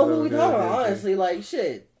don't even know who we talking about. Honestly, like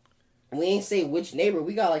shit. We ain't say which neighbor.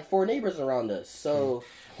 We got like 4 neighbors around us. So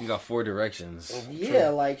we got 4 directions. Yeah,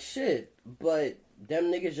 like shit. But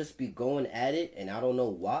them niggas just be going at it, and I don't know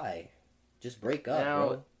why. Just break up,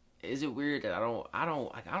 bro. Is it weird that I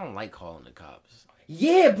don't like calling the cops?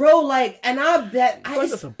 Yeah, bro, like, and I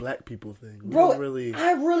that's a black people thing. Bro,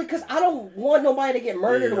 because I don't want nobody to get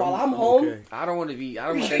murdered while I'm home. Okay. I don't want to get shot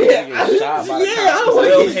by the cops. I don't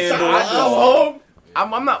want to get shot. I'm home.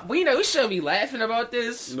 I'm not. We shouldn't be laughing about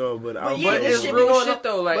this. No, but it's real shit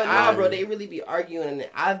though. Like, bro, they really be arguing, and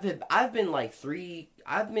I've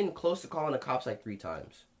been close to calling the cops like 3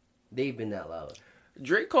 times. They've been that loud.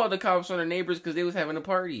 Drake called the cops on the neighbors because they was having a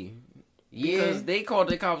party. Yeah. Because they called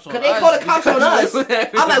the cops on us. Because they called the cops on us.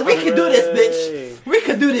 I'm like, we can do this, bitch. We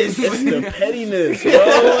can do this. It's the pettiness, bro.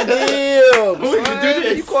 Damn. We can do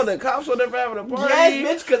this. You called the cops on them for having a party?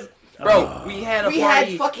 Yes, bitch, because... Bro, we had a party. We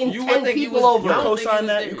had fucking 10 people over. You co-sign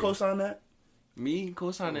that? You co-sign that? Me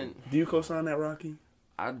co-signing? Do you co-sign that, Rocky?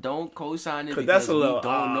 I don't co-sign it because that's a little, we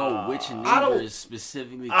don't know which neighbors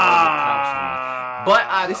specifically called the cops on us. But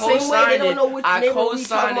I co-signed it. The same way they don't know which neighbor we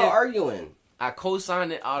talking about arguing. I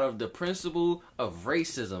co-signed it out of the principle of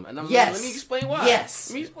racism. And I'm like, let me explain why.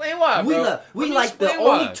 Yes. Let me explain why, bro. We like the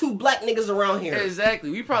only 2 black niggas around here.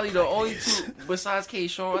 Exactly. We probably the only 2 besides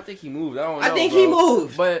K-Sean. I think he moved. I don't know. I think he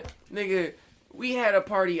moved. But, nigga, we had a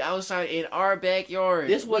party outside in our backyard.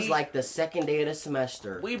 This was like the 2nd day of the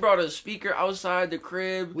semester. We brought a speaker outside the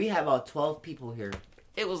crib. We have about 12 people here.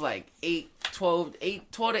 It was like 12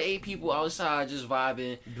 to 8 people outside just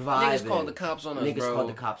vibing. Niggas called the cops on us, bro. Niggas called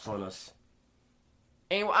the cops on us.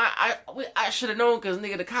 And I should have known because,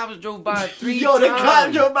 nigga, the cops drove by 3 times. Yo, the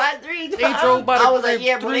cops drove by 3 times. They drove by I was like,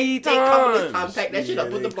 yeah, bro, they come this time. Pack that shit up.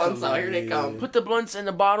 Put the blunts out. Here they come. Put the blunts and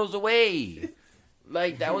the bottles away.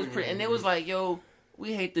 Like, that was pretty. And it was like, yo,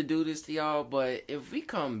 we hate to do this to y'all, but if we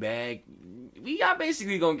come back, y'all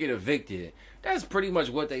basically gonna get evicted. That's pretty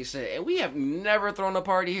much what they said. And we have never thrown a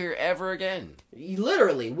party here ever again.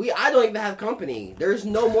 Literally. I don't even have company. There's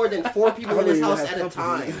no more than 4 people in this house at a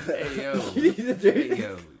time. Hey,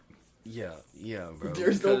 yo. Yeah, bro.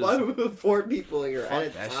 There's no more than 4 people here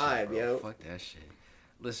at a time, shit, yo. Fuck that shit.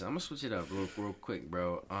 Listen, I'm gonna switch it up real quick,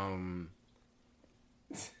 bro.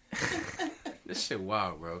 This shit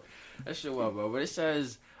wild, bro. But it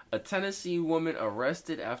says... A Tennessee woman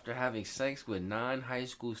arrested after having sex with 9 high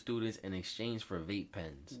school students in exchange for vape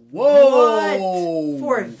pens. Whoa! What?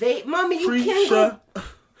 For a vape? Mommy, you can't go...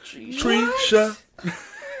 Trisha.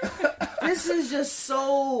 This is just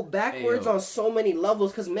so backwards on so many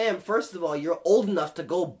levels. Because, man, first of all, you're old enough to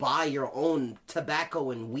go buy your own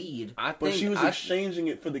tobacco and weed. But she was exchanging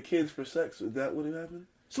it for the kids for sex. Is that what happened?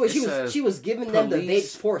 So she was giving them the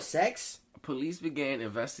vapes for sex? Police began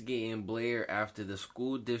investigating Blair after the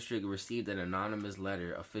school district received an anonymous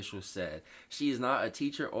letter, officials said. She is not a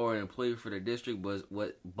teacher or an employee for the district,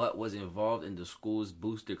 but was involved in the school's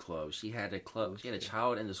booster club. She had a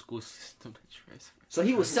child in the school system. So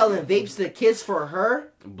he was selling vapes to the kids for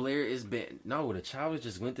her? Blair is banned. No, the child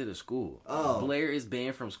just went to the school. Oh. Blair is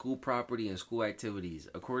banned from school property and school activities.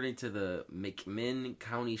 According to the McMinn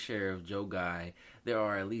County Sheriff, Joe Guy, there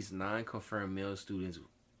are at least 9 confirmed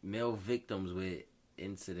male victims with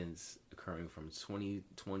incidents occurring from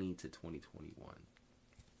 2020 to 2021.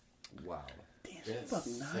 Wow. Damn,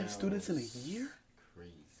 fucking 9 students in a year?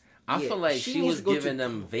 Crazy. I feel like she was giving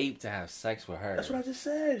them vape to have sex with her. That's what I just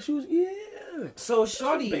said. She was, So,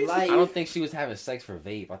 shorty, like... I don't think she was having sex for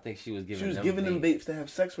vape. I think she was giving them vapes to have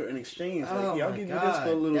sex for in exchange. Oh, like, I'll give you this for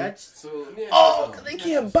a little... Because they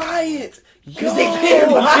can't buy it! Because they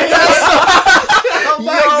can't buy it! Oh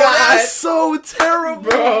my God, that's so terrible,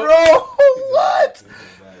 bro. What?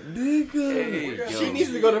 Nigga. Hey, she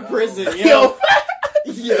needs to go to prison, yo.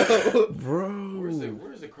 Bro.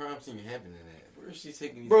 Where's the crime scene happening at? Where is she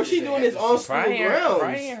taking these Bro, she doing this on school grounds.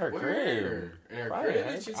 Probably in her crib. In her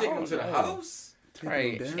crib? She taking them to the house?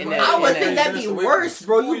 Right. I would think that'd be worse,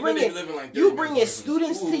 bro. You bringing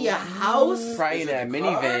students to your house? Probably in that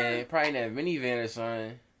minivan or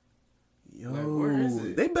something. Yo, where is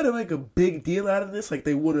it? They better make a big deal out of this, like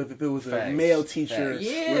they would have if it was a male teacher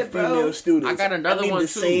with female students. I got another one the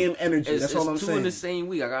too. Same energy. That's all I'm saying. 2 in the same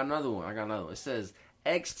week. I got another one. It says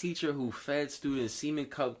ex-teacher who fed students semen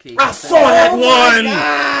cupcakes. I saw that one.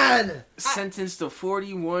 God. sentenced to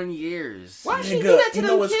 41 years. Why she do that to you know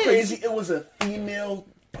them what's kids? crazy? It was a female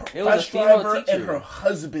It was a bus female driver teacher. and her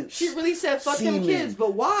husband. She really said fuck them Semen. kids,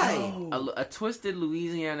 but why? A twisted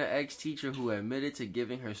Louisiana ex-teacher who admitted to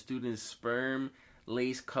giving her students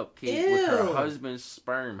sperm-laced cupcake with her Ew. husband's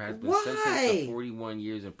sperm has been Why? sentenced to 41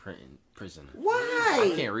 years in prison. I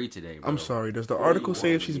Why? can't read today, bro. I'm sorry. Does the article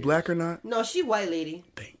say if she's black or not? No, she white lady.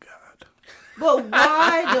 Thank God. But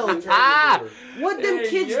why though? What them Hey,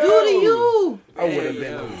 kids yo. do to you? I would have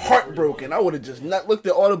been heartbroken. I would have just not looked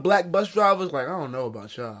at all the black bus drivers like, I don't know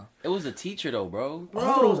about y'all. It was a teacher though, bro. I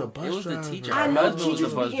thought it was a bus It was the driver. teacher. I Her know husband was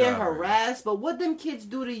teachers a be bus getting driver. harassed, but what them kids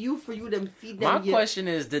do to you for you to feed them? My question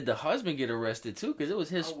is, did the husband get arrested too? Because it was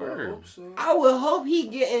his sperm. I would hope he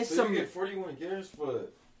getting So some. you get 41 years for...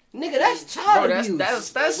 Nigga, that's child Bro, abuse.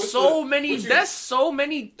 that's What's so the- many. what's your- That's so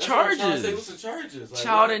many That's what I'm trying to say. charges. What's the charges? Like,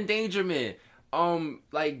 Child what? endangerment.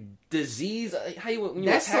 Like disease. How you when you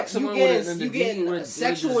That's attack you someone getting with a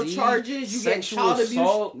sexual disease, charges. You getting sexual child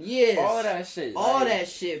assault, abuse. Yes, all that shit. all like, that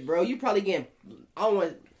shit, bro. You probably getting. I don't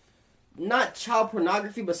want. Not child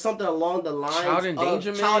pornography, but something along the lines Child of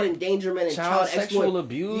endangerment? child endangerment and child child sexual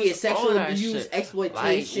abuse. Yeah, sexual all that abuse, shit.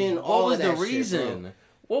 exploitation. Like, all what was of that the shit, reason? bro.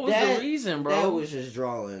 What was That- the reason, bro? That was just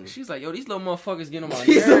drawing. She's like, yo, these little motherfuckers getting on my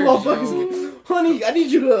These nerves, yo. motherfuckers, honey, I need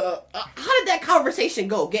you to. How did that conversation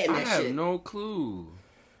go? Getting I that have shit. no clue.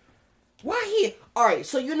 Why he? All right,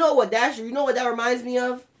 so you know what that reminds me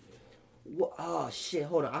of? Oh shit!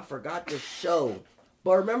 Hold on, I forgot the show.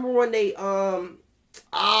 But remember when they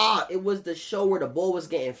it was the show where the bull was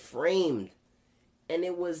getting framed, and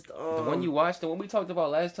it was The one you watched, the one we talked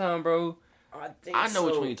about last time, bro. I know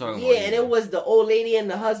which one you're talking about, Yeah, and it was the old lady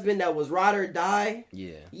and the husband that was ride or die.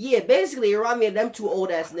 Yeah. Yeah, basically it reminded me of them two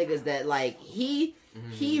old ass niggas that like he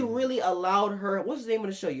really allowed her. What's the name of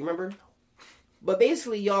the show? You remember? But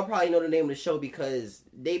basically, y'all probably know the name of the show because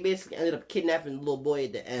they basically ended up kidnapping the little boy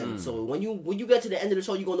at the end. So when you get to the end of the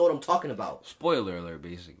show, you gonna know what I'm talking about. Spoiler alert,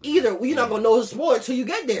 basically. Either you're not gonna know the spoiler until you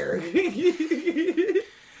get there. Hey,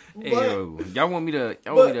 yo, y'all want me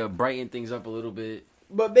to brighten things up a little bit?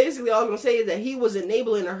 But basically, all I was gonna say is that he was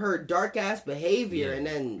enabling her dark ass behavior, Yeah, and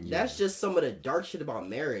then that's just some of the dark shit about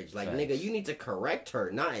marriage. Like, Facts. nigga, you need to correct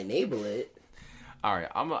her, not enable it. All right,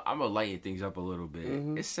 I'm a lighten things up a little bit.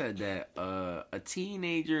 It said that a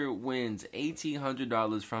teenager wins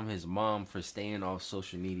 $1,800 from his mom for staying off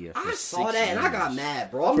social media. For I 6 saw that and I got years.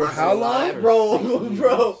 mad, bro. I'm For not how gonna lie, long?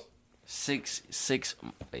 bro. Six. Wait,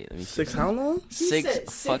 let me see. 6 how long? He Six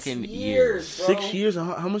said fucking years, bro. 6 years.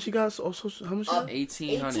 How much you got? Also, how much? $1,800.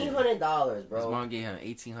 $1,800, His bro. mom gave him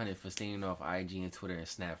 $1,800 for staying off IG and Twitter and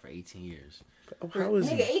Snap for 18 years. How is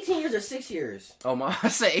Nigga, he? 18 years or 6 years? Oh my! I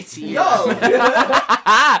said 18 years. Yo,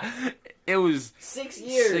 It was 6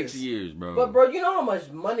 years. 6 years, bro. But bro, you know how much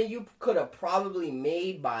money you could have probably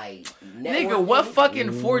made by networking? Nigga, what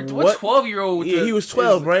fucking what What? 12-year-old? Yeah, he was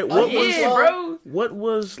 12, right? What was? Yeah, bro. What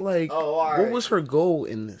was like? Oh, all What right. was her goal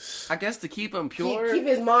in this? I guess to keep him pure. Keep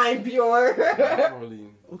his mind pure. I don't really...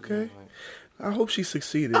 Okay. I hope she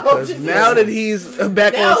succeeded hope because she now that he's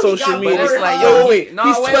back Now on he social got media, bored. It's like, Oh, yo, wait, no,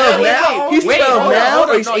 he's wait, 12 wait, now. wait, He's wait, 12 hold on, now, hold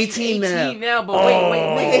or on. he's No, 18 now. 18 now, but wait.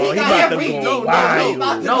 Nigga, he he got about to everything. go No, wild.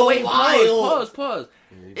 no, No, wait, wild. pause.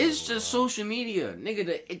 It's just social media,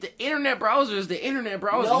 nigga. The internet browser is the internet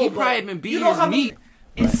browser. No, he but probably been you beating know his how many- meat.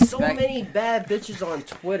 It's so Back- many bad bitches on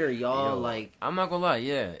Twitter, y'all. Yo, Like, I'm not gonna lie,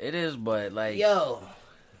 yeah, it is, but like, yo,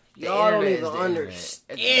 the y'all don't internet even is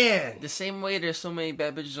the internet. understand. The same way there's so many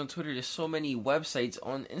bad bitches on Twitter, there's so many websites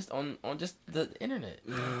on just the internet.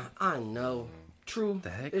 I know. True. The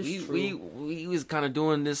heck, It's we true. we was kind of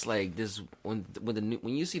doing this like this when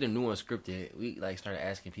you see the new Unscripted, we like started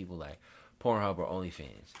asking people like Pornhub or OnlyFans.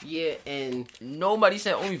 Yeah, and Nobody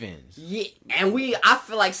said OnlyFans. yeah, and I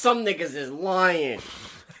feel like some niggas is lying.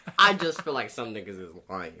 I just feel like some niggas is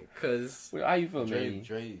lying, cause How you feel, man?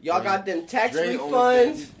 y'all got them tax Dre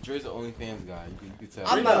refunds. Dre's an OnlyFans guy. You can tell.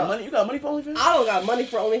 I'm You not got a- money? You got money for OnlyFans? I don't got money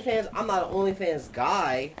for OnlyFans. I'm not an OnlyFans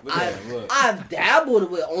guy. Look at him, look. I've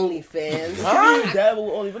dabbled with OnlyFans. Huh? You dabble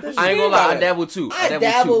with only. What that I ain't shit gonna lie, mean? I dabble too. I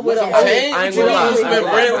dabble with a I ain't gonna lie. I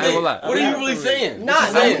ain't gonna lie. What are you really saying? Nah, What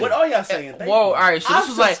you nah, saying? What are y'all saying? Thank Whoa, you. alright, so I've this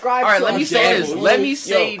was like, subscribed alright, to let a me say this. dabble. Let me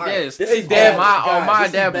say Yo, alright, this. This is On dabbling. my Guys, this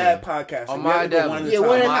is dabbling. bad podcasting. On We my have to go dabbling. one at Yeah, a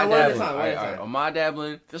one at a time. time, one at a time. On my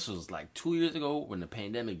dabbling, this was like 2 years ago when the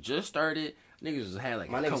pandemic just started. niggas had like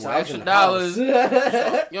My a niggas couple I was extra in the dollars. house. You know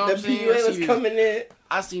what The I'm saying? PUA was coming in.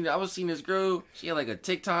 I was seeing this girl. She had like a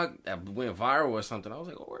TikTok that went viral or something. I was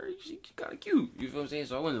like, oh, she kind of cute. You feel what I'm saying?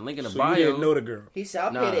 So I went to link in the So bio. you didn't know the girl. He said,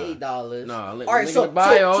 "I'll pay the $8." Nah, All right, link in the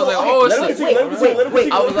bio. I was like, okay, oh, let it's me a-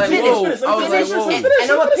 wait. I was like, whoa. I was like, whoa. And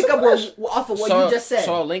I'm gonna pick up off of what you just said.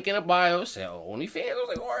 Saw a link in the bio. Said, oh, OnlyFans. I was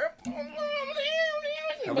like, all right.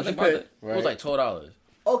 How much you It paid? was like $12.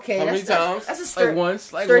 Okay, How many times? That's a start. Like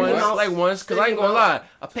sturdy once. Cause I ain't gonna amount. lie.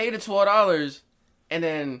 I paid the $12, and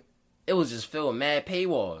then it was just filled with mad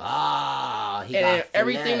paywalls. He And got then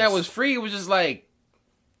everything finesse. that was free was just like,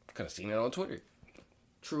 could have seen it on Twitter.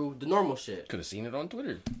 true, the normal shit. Could have seen it on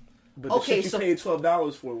Twitter. But the Okay, shit you so- paid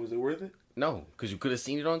 $12 for, was it worth it? No, because you could have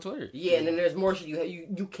seen it on Twitter. Yeah, and then there's more shit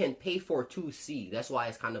you can pay for to see. That's why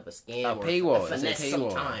it's kind of a scam A or paywall. a It's a finesse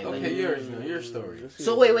paywall. sometimes. Okay, your story.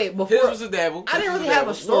 So wait, before His was a dabble. I didn't His really was have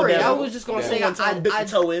a story. Little I dabble. was just gonna Yeah. say One time, dip I the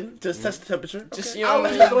toe in, just test the temperature. Just, Okay. you know I what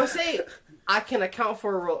was I just mean? gonna say I can account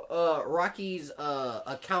for Rocky's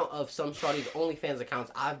account of some shorty's OnlyFans accounts.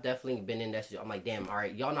 I've definitely been in that shit. I'm like, damn, all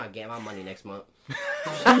right, y'all not getting my money next month.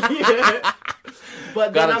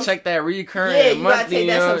 But then Gotta check that recurring Yeah, you gotta monthly, take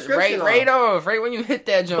that subscription right off, right when you hit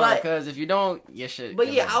that joint, But- because if you don't, your shit.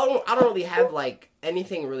 But yeah, I don't really have like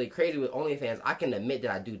anything really crazy with OnlyFans. I can admit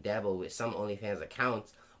that I do dabble with some OnlyFans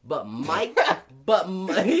accounts. But Mike,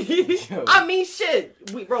 I mean, shit,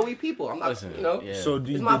 we people. I'm not, Listen, you know. yeah. So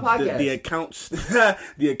do It's my podcast. the accounts,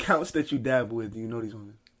 the accounts that you dab with, do you know these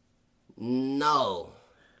women? No.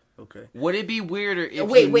 Okay. Would it be weirder if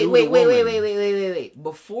Wait. you knew the woman? Wait.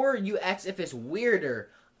 Before you ask if it's weirder,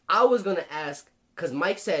 I was gonna ask because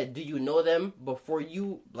Mike said, "Do you know them?" Before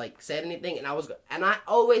you like said anything, and I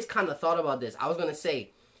always kind of thought about this. I was gonna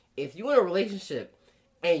say, if you in a relationship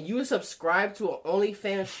and you subscribe to an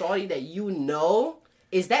OnlyFans shorty that you know,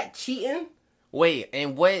 is that cheating? Wait,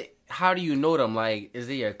 and what? How do you know them? Like, is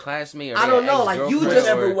it your classmate? Or I don't know. Like you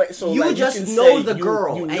ex-girlfriend, just or- you like, just can know say the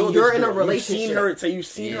girl, know and this you're in a girl. relationship. You've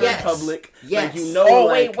seen her Yes. in public. Yes. Like you know. Oh,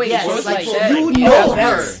 like, wait, yes, so it's like like that. you Yeah, know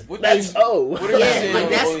that's her. What That's What are you Yeah, seeing like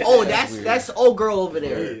on that's OnlyFans? that's old girl over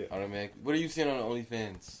there. Automatic. What are you seeing on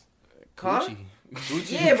OnlyFans? Huh?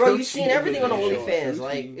 Gucci. Yeah, bro, you Gucci. seen everything on the Gucci. OnlyFans.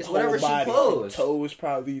 Like it's Whole whatever she body, from posts. toes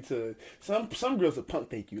probably to some girls will pump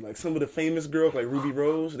fake you. Like some of the famous girls, like Ruby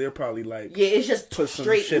Rose, they're probably like Yeah, it's just put some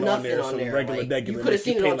straight shit on nothing there, on some there. regular, Like, regular. you could have that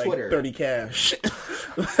you seen it pay on like Twitter. 30 cash.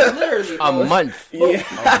 Literally, A bro. month.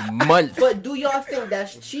 Yeah. A month. But do y'all think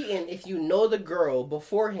that's cheating if you know the girl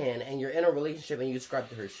beforehand and you're in a relationship and you subscribe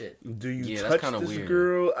to her shit? Do you Yeah, that's touch kinda this weird.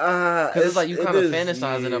 girl? Because it's like you kind of is,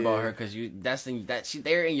 fantasizing yeah. about her because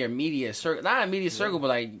they're in your media circle, not immediate circle, but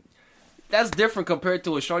like that's different compared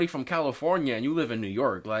to a shorty from California and you live in New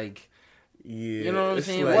York. Like, Yeah, You know what I'm it's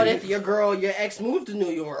saying? like- What if your ex moved to New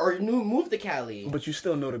York or moved to Cali? But you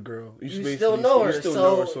still know the girl. You basically still know her, You still so-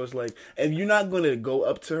 know her, so it's like, and you're not gonna go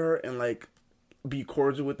up to her and like be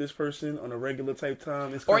cordial with this person on a regular type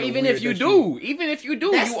time. It's or kinda even weird if you that do, even if you do,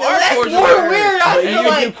 That's you still- are that's cordial more with her. weird. I And feel you-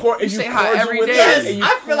 like- you say hi every day. And you,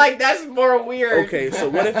 I feel like that's more weird. okay, so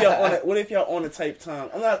what if y'all on a type time?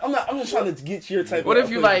 I'm just trying to get your type. What of if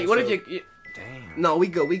you opinion, like? What so- if you? Damn. No, we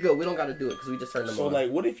good. We don't got to do it because we just turned them So on.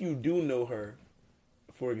 like, what if you do know her,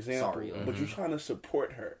 for example, Sorry, but you're trying to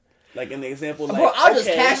support her? Like in the example, like, bro, I'll just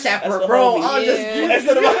okay, cash app that's her, the bro. homie. I'll just Yeah.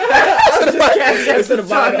 Instead of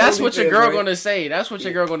buying That's what your OnlyFans, girl right? gonna say. That's what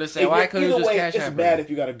your girl gonna say. If Why you- couldn't you either just way, cash it's app bad her? if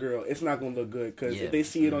you got a girl. It's not gonna look good because Yeah. if they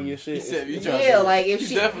see it on your shit, You said you it's- trying Yeah, to- like if you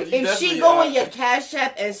she definitely- if she definitely go are. in your Cash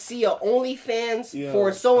App and see a OnlyFans Yeah.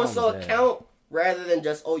 for so and so I'm dead. account rather than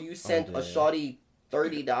just you sent I'm a dead. shawty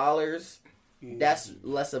 $30, that's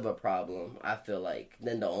less of a problem. I feel like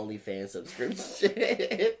than the OnlyFans subscription.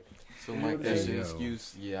 So Mike, Yo. that's your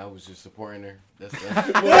excuse. Yeah, I was just supporting her. That's I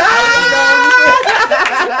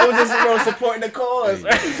was just supporting the cause.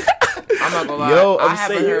 I'm not gonna lie. Yo, I I'm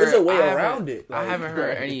haven't saying heard, there's a way I haven't- around it. I Like, haven't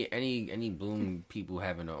heard any bloom people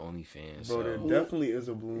having an OnlyFans. Bro, there So. definitely is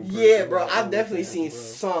a bloom. Yeah, person bro, on I've definitely OnlyFans, seen bro.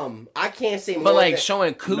 some. I can't say more. But like than-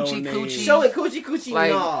 showing coochie No coochie. name. showing coochie,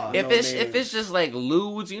 like nah. if No it's names. just like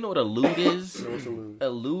lewds, you know what a lewd is? No, it's a lewd. A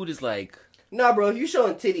lewd is like Nah, bro, if you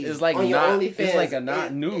showing titties it's like on your not OnlyFans, it's like a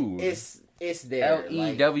not nude. It's there.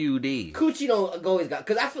 LEWD. Coochie don't always got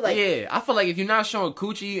because I feel like Yeah, I feel like if you're not showing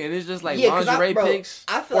coochie and it's just like Yeah, 'cause lingerie bro, pics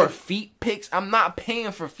I feel or like- feet pics, I'm not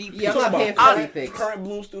paying for feet pics. Yeah, I'm not paying for current, feet pics. current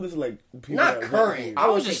bloom students like people Not that current. I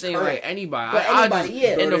was wouldn't just say saying current. like anybody. But I anybody, just,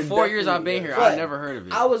 yeah. In the Bro, 4 years I've been definitely- here, But I've never heard of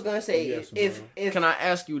it. I was gonna say Yes, if bro. if Can I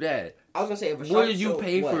ask you that? I was gonna say, if a What shark did you show-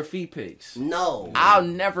 pay what? for feed pics? No, I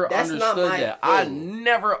never That's not understood my that. I thing.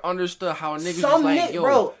 never understood how niggas Some was like, ni- yo,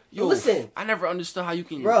 bro, yo, listen. I never understood how you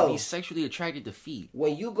can Bro. be sexually attracted to feet.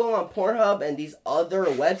 when you go on Pornhub and these other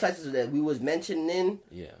websites that we was mentioning,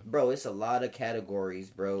 Yeah. bro, it's a lot of categories,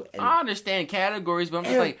 bro. And I understand categories, but I'm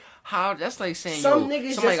just And- like, how? That's like saying, Some yo,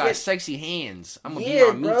 niggas somebody just got get- sexy hands. I'm gonna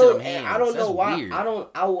yeah, be my meat to bro, them and hands. I don't know That's why. weird.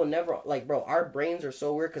 I will never like, bro. Our brains are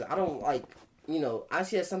so weird because I don't like. You know, I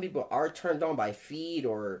see that some people are turned on by feed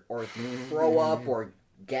or throw up or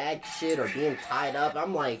gag shit or being tied up.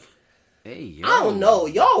 I'm like, Hey, yo. I don't know,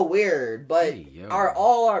 y'all weird, but Hey, yo.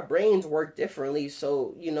 all our brains work differently.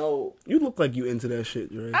 So you know, You look like you into that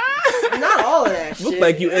shit, Dre. not all of that shit. Look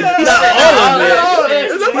like you into Not all of that it.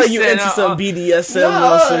 shit. It look like you said, into some BDSM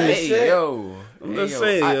No, or some hey, Hey, shit. yo. I'm Hey, just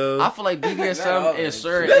saying, yo. I feel like BDSM is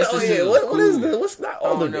certain Oh, instances. yeah. is What is cool. this? What's not I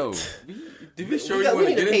all don't of know. it? Did we sure We you got- want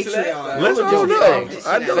we to need get a into that? Patreon. Let's Look, don't know. facts.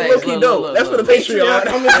 I know Facts. low-key Look, dope. look, That's for the look. Patreon.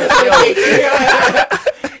 Coming to the Patreon.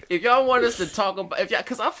 If y'all want us to talk about, if y'all,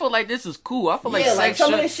 because I feel like this is cool. I feel like Yeah, sex like,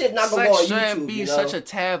 some of should- this shit not gonna sex go on shouldn't YouTube, be you know? such a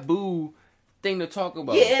taboo thing to talk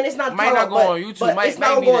about. Yeah, and it's not might not talk- go but- on YouTube. but Might it's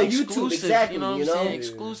not be gonna go the on YouTube, exclusive. exactly, You know what you I'm saying? know?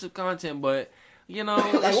 Exclusive content, but you know, Like,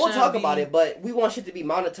 it we'll shouldn't talk be- about it, but we want shit to be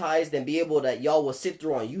monetized and be able that y'all will sit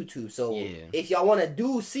through on YouTube. So Yeah. if y'all want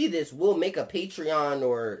to see this, we'll make a Patreon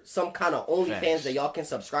or some kind of OnlyFans Facts. that y'all can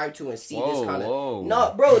subscribe to and see this Whoa, kind whoa. of.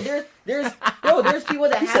 No, bro, there's people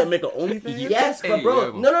that He have. said make an OnlyFans? Yes, but Hey, bro,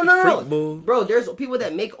 yo. no. Freak bull. Bro, there's people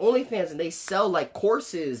that make OnlyFans and they sell like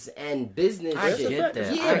courses and business I shit. get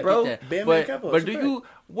that. Yeah, I get bro. that. Bam, But, Bam, Capo, but it's do a fact. you?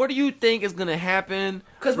 What do you think is gonna happen?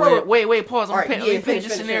 'Cause, bro- wait, pause. Alright, Let me yeah, finish finish, the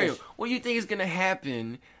scenario. finish. What do you think is gonna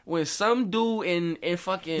happen when some dude in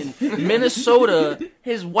fucking Minnesota,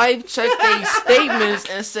 his wife checked their statements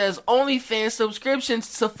and says OnlyFans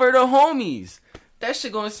subscriptions to for the homies? That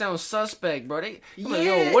shit gonna sound suspect, bro. They, I'm like,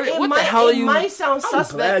 yo, what the hell are you? It might sound I'm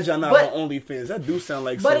suspect. glad y'all not but, on OnlyFans. That do sound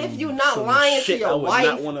like But some, if you not some lying to shit I your would wife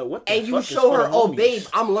not wanna, what the and you fuck is show for her, the oh homies? babe,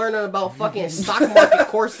 I'm learning about fucking stock market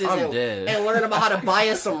courses I'm and dead. learning about how to buy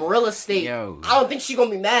us some real estate, Yo. I don't think she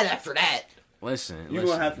gonna be mad after that. Listen, You're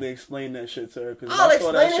gonna have to explain that shit to her. Cause if I'll I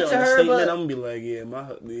saw that explain it shit to on the her, statement, but- I'm gonna be like,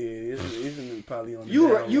 it's probably on the You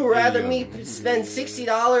down low. rather yo. me spend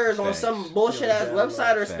 $60 on Facts. some bullshit ass Yeah,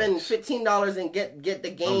 website or facts. spend $15 and get the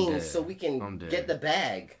dead. gains so we I'm can dead. get the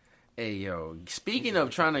bag. Hey, yo, speaking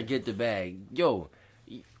of trying to get the bag, yo,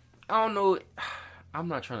 I don't know. I'm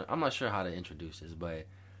not sure how to introduce this, but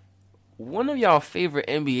one of y'all favorite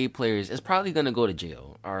NBA players is probably gonna go to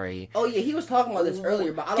jail. All right. Oh yeah, he was talking about this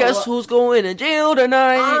earlier, but I don't Guess know. who's going to jail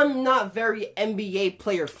tonight? I'm not very NBA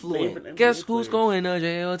player fluent. Favorite Guess NBA who's players. going to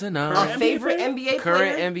jail A tonight? favorite NBA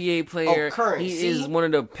Current player? NBA player. Oh, current. He See? is one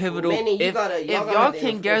of the pivotal. Manny, you if gotta- y'all gotta y'all have to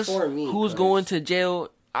can guess inform me, who's 'cause- going to jail,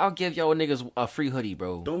 I'll give y'all niggas a free hoodie,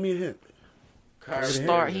 bro. Don't mean him.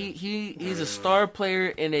 Star. He's a star player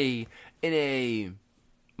in a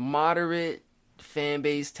moderate fan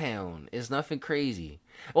base town. It's nothing crazy.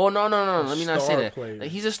 Oh no! Let me not say star that. player. Like,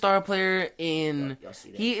 he's a star player in. Y'all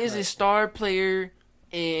see that? He is a star player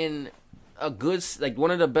in a good, like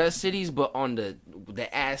one of the best cities, but on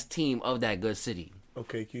the ass team of that good city.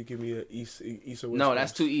 Okay, can you give me a east or west? No,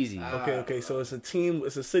 that's too easy. Okay. So it's a team.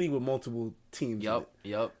 It's a city with multiple teams. in it.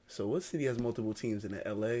 Yep. So what city has multiple teams in it?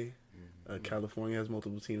 L.A. California has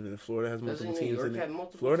multiple teams in it. Florida has Doesn't multiple New teams York in it. have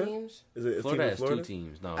multiple Florida? teams? Is it a Florida team in has Florida? two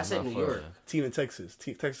teams. No, I said not New Florida. York. Team in Texas.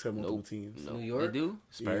 Texas have multiple Nope. teams. No. New York? They do?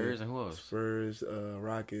 Spurs Yeah. and who else? Spurs,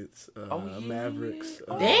 Rockets, Yeah. Mavericks.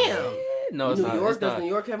 Damn. No, it's New not. York? It's Does not. New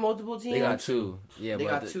York have multiple teams? They got two. Yeah, They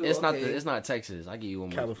but got two, it's not. okay. It's not Texas. I give you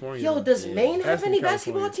one more. California. Yo, does Yeah. Maine Has have to be any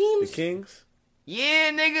California. basketball teams? The Kings.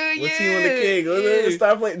 Yeah, nigga. What yeah. team on the Kings? Was Yeah. it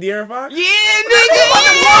star player De'Aaron Fox? Yeah, nigga.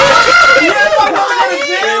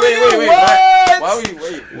 Wait. Why we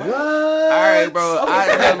wait? What? All right, bro. Look. Wait,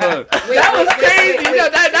 That was wait, crazy. wait, Yeah,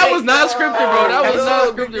 that was wait. not scripted, bro. That was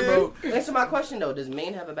not scripted, bro. Answer my question though. Does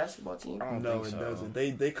Maine have a basketball team? No, think it so. doesn't.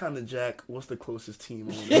 They kind of jack. What's the closest team?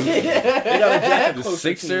 On they got a jack The closer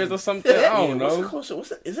Sixers team. or something? I don't What's the know. closer?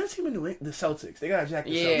 Is that team in New England? The Celtics. They got a jack.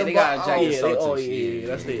 The Yeah, Celtics. they got Jack the yeah, Celtics. yeah,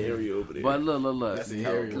 that's their area over there. But look. That's the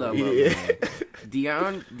area. Look.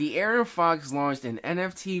 De'Aaron Fox launched an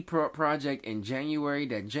NFT project in January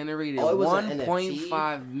that generated Oh, it was an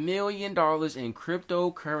 $1.5 million in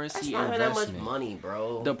cryptocurrency That's not even that much investment. money,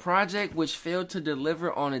 bro. The project, which failed to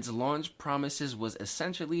deliver on its launch promises, was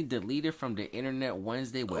essentially deleted from the internet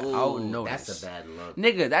Wednesday without Ooh, notice. That's a bad look.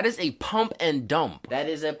 Nigga, that is a pump and dump. That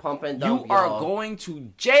is a pump and dump. You are y'all. going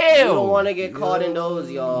to jail. You don't want to get caught in those,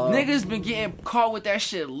 y'all. Niggas been getting caught with that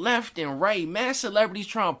shit left and right. Mad celebrities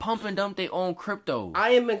trying to pump and dump their own crypto crypto.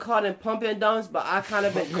 I ain't been caught in pump and dumps, but I kind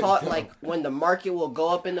of been caught like when the market will go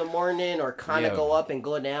up in the morning or kind of go up and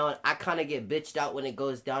go down. I kind of get bitched out when it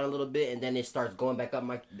goes down a little bit and then it starts going back up.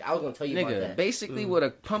 I was gonna tell you about that. Basically, what a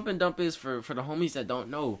pump and dump is for the homies that don't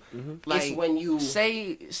know, like it's when you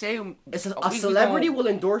say it's a celebrity will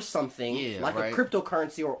endorse something like a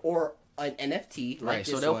cryptocurrency or an NFT, right?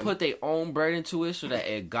 So they'll put their own bread into it so that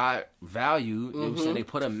it got value. You know what I'm saying? They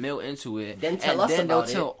put a mill into it, then they'll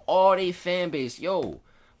tell all their fan base, "Yo,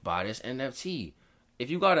 buy this NFT." If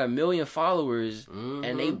you got 1 million followers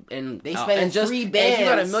and they spend just 3 bands, if you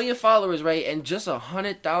got 1 million followers, right, and just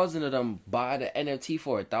 100,000 of them buy the NFT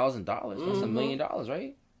for $1,000, that's $1 million,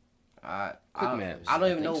 right? I don't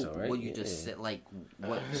even know what you just said. Like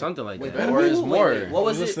what, something like that, or it's more. What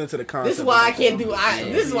was listening to the concept. This is why I can't do.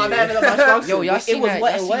 This is why I'm having my strong suit. Yo, y'all seen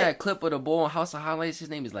that clip of the boy on House of Highlights? His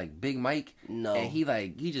name is like Big Mike. No, and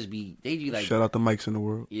they just be like shout out the mics in the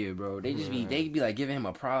world. Yeah, bro. They be like giving him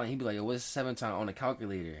a problem. He'd be like, "Yo, what's 7 times on the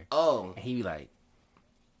calculator?" Oh, and he be like,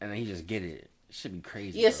 and then he just get it. Should be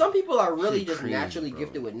crazy. Yeah, bro. Some people are really just naturally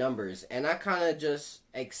gifted with numbers, and I kind of just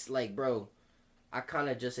bro. I kind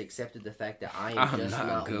of just accepted the fact that I'm just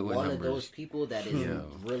not one of those people that is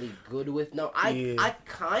really good with numbers. I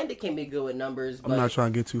kind of can be good with numbers. But I'm not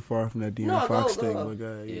trying to get too far from that De'Aaron Fox thing.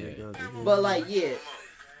 But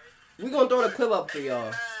we're going to throw the clip up for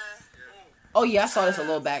y'all. Oh, yeah, I saw this a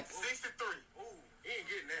little back.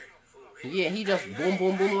 Yeah, he just boom,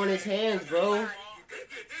 boom, boom on his hands, bro.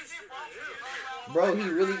 Bro, he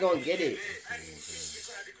really going to get it.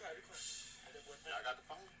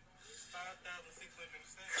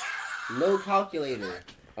 No calculator.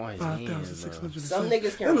 On his hands, bro. Some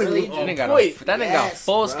niggas can really that nigga got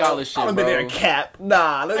full scholarship, bro. I'm in there cap.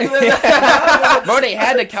 Nah. Bro, they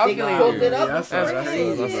had the calculator.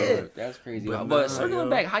 That's crazy. But circling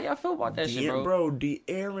back, how y'all feel about that shit, bro? Bro,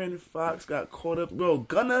 De'Aaron Fox got caught up. Bro,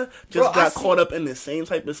 Gunna got caught up in the same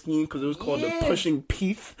type of scheme because it was called the pushing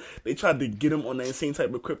Peeth. They tried to get him on that same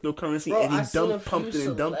type of cryptocurrency, and he pumped it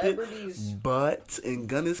and dumped it. But in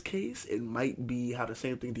Gunna's case, it might be how the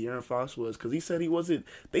same thing De'Aaron Fox was, because he said he wasn't.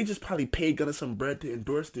 They just probably paid Gunna some bread to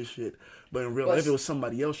endorse this shit. But in real life, it was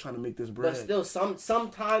somebody else trying to make this bread. But still,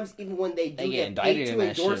 sometimes even when they do get paid to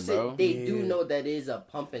endorse it, they do know that it is a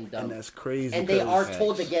pump and dump. And that's crazy. And they are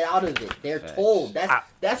told to get out of it. They're told.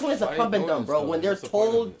 That's when it's a pump and dump, bro. When they're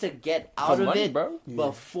told to get out of it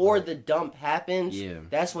before the dump happens,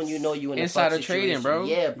 that's when you know you in a insider trading, bro.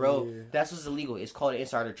 Yeah, bro. That's what's illegal. It's called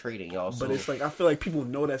insider trading, y'all. But it's like, I feel like people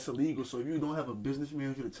know that's illegal. So if you don't have a business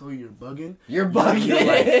manager to tell you you're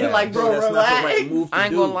bugging, like, bro, that's relax. not the right move to I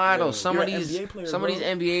ain't gonna lie though. Some of these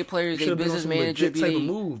NBA players, they business manager type of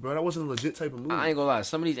move, bro. That wasn't a legit type of move. I ain't gonna lie.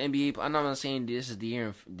 Some of these NBA, I'm not saying this is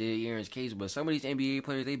De'Aaron's case, but some of these NBA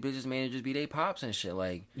players, they business managers be they pops and shit.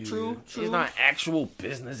 Like, true. It's not actual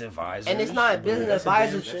business advisors, and it's not business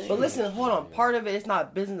advisors. But listen, hold on. Part of it's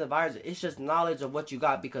not business advisor. It's just knowledge of what you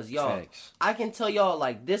got, because y'all, I can tell y'all,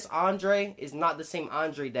 like, this Andre is not the same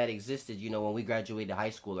Andre that existed, you know, when we graduated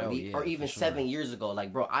high school or even 7 years ago.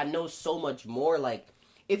 Like, bro, I know so much more. Like,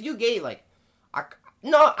 if you gave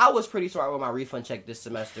I was pretty smart with my refund check this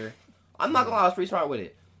semester. I'm not gonna lie, I was pretty smart with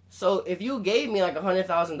it. So if you gave me like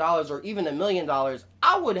 $100,000 or even $1 million,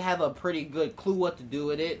 I would have a pretty good clue what to do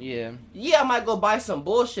with it. Yeah, I might go buy some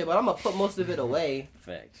bullshit, but I'm gonna put most of it away.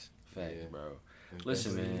 Facts, bro.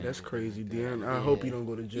 Listen, man, that's crazy, De'Aaron. I hope you don't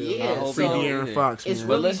go to jail. Yeah, I hope De'Aaron Fox. But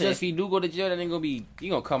really, listen, if he do go to jail, then he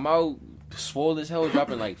gonna come out swole as hell,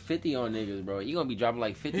 dropping like 50 on niggas, bro. You gonna be dropping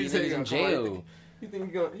like 50 niggas in jail. You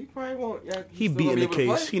think he probably won't? Yeah, he beating the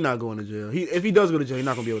case. He not going to jail. If he does go to jail, he's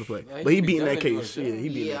not gonna be able to play. But he beating that case. Yeah, he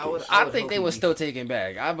beating that case. I think they would still take him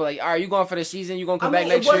back. I'd be like, all right, you going for the season? You gonna come back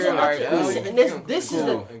next year? All right. This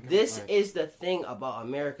is the thing about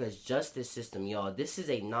America's justice system, y'all. This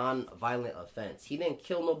is a non-violent offense. He didn't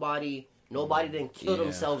kill nobody. Nobody didn't kill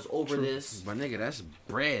themselves over this. But nigga, that's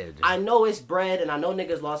bread. I know it's bread, and I know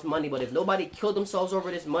niggas lost money. But if nobody killed themselves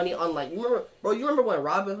over this money, unlike you remember when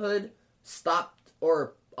Robinhood stopped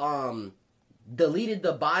or deleted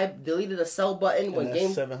the sell button when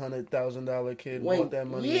game $700,000 kid want that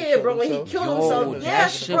money. Yeah, bro, when he killed himself.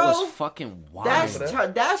 That shit was fucking wild.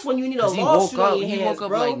 That's when you need a lawsuit on your hands, he woke up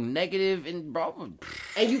bro. like negative and bro.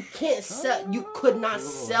 And you can't sell. You could not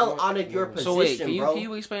sell out of your position, so wait, can bro.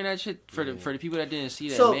 you explain that shit for the people that didn't see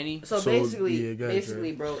that many? So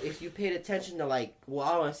basically, bro, if you paid attention to I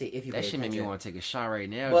don't want to say if you. That shit made me want to take a shot right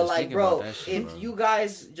now. But like, bro, if you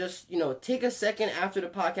guys just take a second after the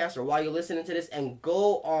podcast or while you're listening to this and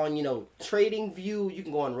go on Trading View, you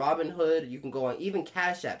can go on Robinhood, you can go on even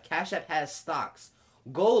Cash App. Cash App has stocks.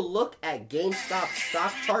 Go look at GameStop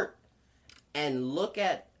stock chart and look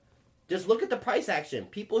at Just look at the price action.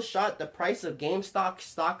 People shot the price of GameStop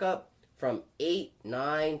stock up from $8,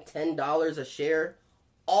 $9, $10 a share,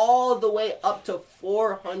 all the way up to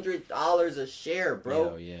 $400 a share, bro.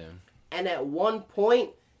 Hell yeah. And at one point,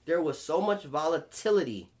 there was so much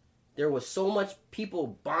volatility. There was so much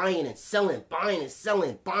people buying and selling, buying and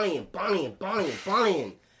selling, buying,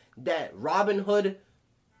 that Robinhood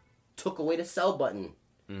took away the sell button.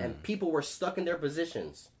 And people were stuck in their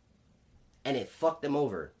positions. And it fucked them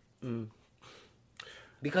over.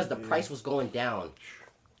 Because the price was going down.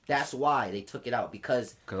 That's why they took it out.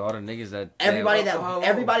 Because all the niggas that... Everybody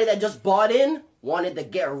that just bought in wanted to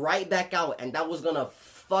get right back out. And that was going to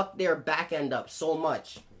fuck their back end up so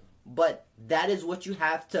much. But that is what you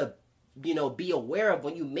have to, be aware of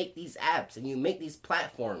when you make these apps and you make these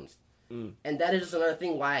platforms. And that is just another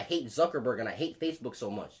thing why I hate Zuckerberg and I hate Facebook so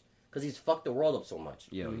much. Because he's fucked the world up so much.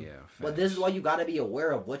 Yeah. But this is why you got to be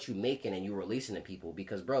aware of what you're making and you're releasing to people.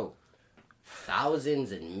 Because, bro,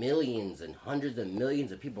 thousands and millions and hundreds of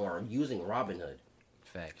millions of people are using Robinhood.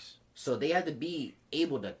 Facts. So they have to be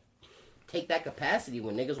able to take that capacity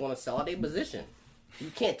when niggas want to sell out their position. You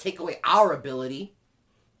can't take away our ability.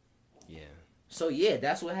 Yeah. So yeah,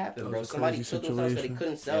 that's what happened, bro. Somebody took those out that they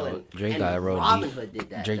couldn't sell it. Drake and got real Robinhood deep. did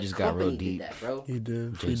that. Drake The just got real company deep. Did that, bro. He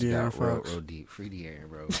did. Drake Free got De'Aaron real Fox. deep. Free De'Aaron,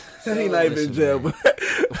 bro. He not even in jail, but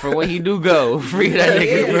For when he do go, free that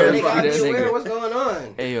nigga, Yeah, bro. they Free gotta that be aware of nigga. what's going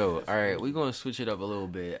on. Hey yo, all right, we're gonna switch it up a little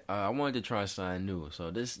bit. I wanted to try something new. So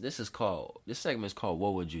this segment is called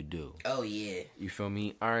 "What Would You Do?" Oh yeah. You feel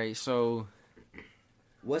me? All right, so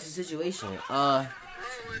What's the situation? the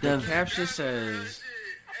caption says,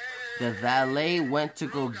 The valet went to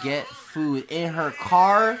go get food in her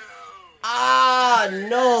car. Ah,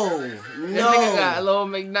 no. "This nigga got a little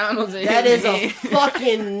McDonald's in That his is a hand."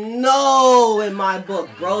 fucking no in my book,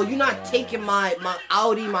 bro. You're not taking my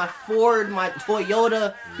Audi, my Ford, my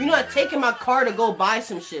Toyota. You're not taking my car to go buy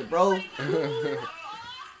some shit, bro.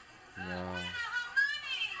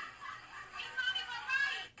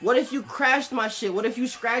 What if you crashed my shit? What if you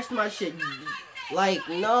scratched my shit? Like,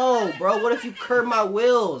 no, bro. What if you curb my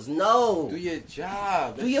wheels? No. Do your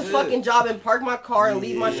job. Do your fucking job and park my car and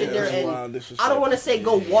leave my shit there. And I don't want to say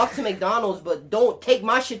go walk to McDonald's, but don't take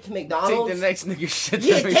my shit to McDonald's. Take the next nigga shit.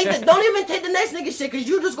 Yeah, don't even take the next nigga shit, cause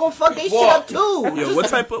you just gonna fuck they shit up too. Yo, what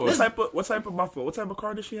type of Buffalo? What type of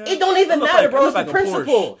car does she have? It don't even matter, bro. It's the principle.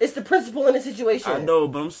 Porsche. It's the principle in the situation. I know,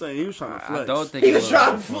 but I'm saying he was trying to flex. I don't think He was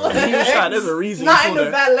trying to flex. There's a reason. Not he in pulled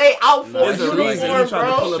the that. valet outfit, There's a reason he uniform, tried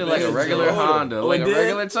to pull bro. up Shit like a that regular Toyota. Honda, Oh, like he a did?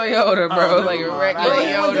 regular Toyota, bro. Oh, Like a never mind. regular Bro, he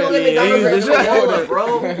was doing Toyota. McDonald's Yeah, at Toyota, bro.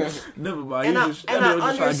 Never mind. And He I was just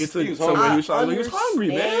trying to get to somewhere. He was trying to. He was hungry,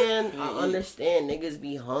 man. I understand niggas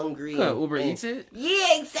be hungry. What, Uber and- Eats it?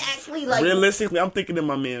 Yeah, exactly. Like, Realistically, I'm thinking in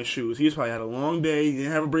my man's shoes. He's probably had a long day. He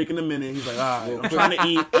didn't have a break in a minute. He's like, all right, I'm trying to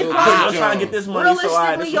eat. I'm trying to get this money. So, all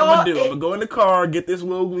right, this is what I'm going to do. I'm going to go in the car, get this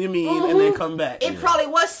little, and then come back. it probably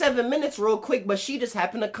was 7 minutes real quick, but she just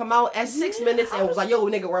happened to come out at 6 minutes and was like, yo,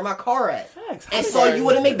 nigga, where my car at? Facts. And saw you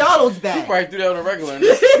with a McDonald's He bag. probably threw that on a regular. He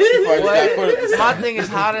probably got put it My thing is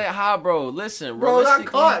how, bro. Listen, Bro, got realistically-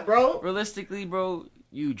 caught, bro. Realistically, bro,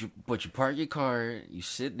 you park your car, you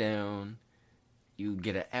sit down, you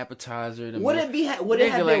get an appetizer. Would it Nigga, have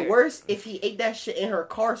like- been worse if he ate that shit in her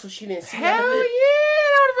car so she didn't see Hell none yeah, of it?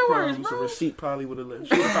 that would have been The worse, receipt probably would have left.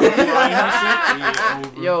 bro.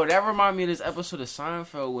 Yo, that remind me of this episode of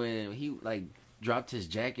Seinfeld when he like dropped his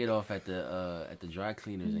jacket off at the dry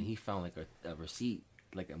cleaners and he found like a receipt.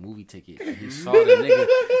 Like a movie ticket. And he saw the nigga.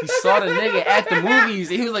 He saw the nigga at the movies.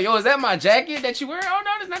 And he was like, "Yo, is that my jacket that you wear?" "Oh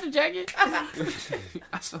no, that's not the jacket."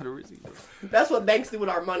 I saw the receipt. That's what banks do with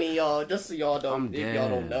our money, y'all. Just so y'all don't, I'm if dead. y'all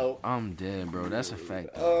don't know. I'm dead, bro. That's a fact.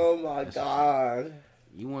 Oh my god.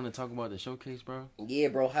 You want to talk about the showcase, bro? Yeah,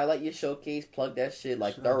 bro. Highlight your showcase. Plug that shit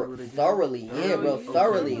like Should I do it again? thoroughly. Yeah, bro.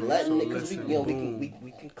 Thoroughly. Okay, Letting so niggas, listen,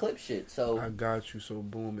 we can clip shit. So I got you. So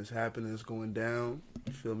boom, it's happening. It's going down.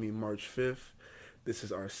 You feel me? March 5th. This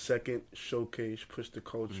is our second showcase, Push the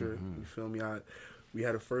Culture. You feel me? We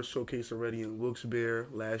had a first showcase already in Wilkes-Barre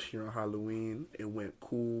last year on Halloween. It went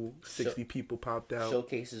cool. 60 people popped out.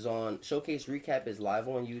 Showcase recap is live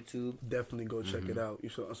on YouTube. Definitely go check it out.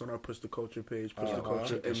 It's on our Push the Culture page, Push the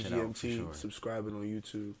Culture Check that shit out for MGMT. sure. Subscribe it on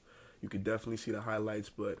YouTube. You can definitely see the highlights.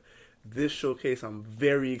 But this showcase I'm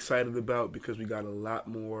very excited about because we got a lot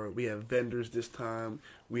more. We have vendors this time.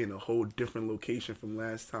 We in a whole different location from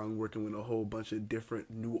last time, working with a whole bunch of different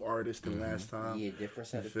new artists than last time. Yeah, different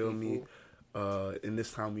set You of feel people. me? And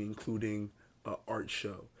this time we including an art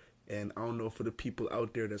show. And I don't know for the people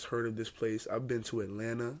out there that's heard of this place. I've been to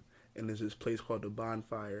Atlanta, and there's this place called The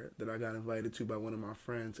Bonfire that I got invited to by one of my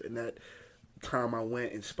friends. And time I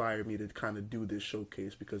went inspired me to kind of do this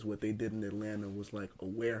showcase, because what they did in Atlanta was like a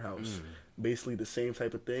warehouse, basically the same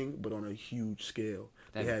type of thing, but on a huge scale.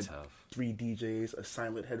 They had 3 DJs, a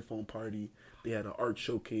silent headphone party. They had an art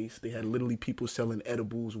showcase. They had literally people selling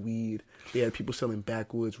edibles, weed. They had people selling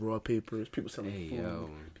backwoods, raw papers, people selling food,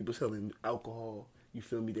 people selling alcohol. You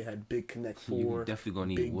feel me? They had Big Connect 4. You definitely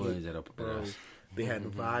gonna need woods at a They had the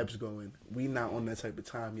vibes going. We not on that type of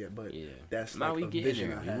time yet, but that's now like we a getting vision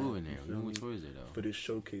there. I We have. moving there. We moving towards it though. For this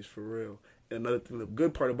showcase, for real. And another thing, the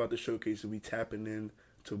good part about the showcase is we tapping in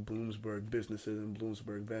to Bloomsburg businesses and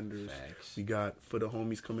Bloomsburg vendors. Facts. We got For the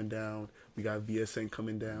Homies coming down. We got VSN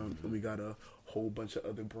coming down. And we got a whole bunch of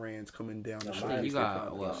other brands coming down. You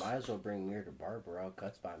got might as well bring Mir to barber out,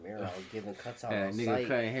 cuts by Mir out, giving cuts out Yeah, on nigga site.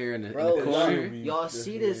 cutting hair in the Bro, corner. y'all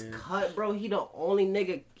see this cut, bro? He the only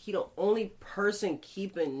nigga, he the only person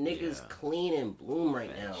keeping niggas clean and bloom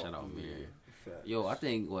right now. Shout out Mir. Yo, I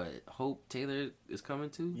think Hope Taylor is coming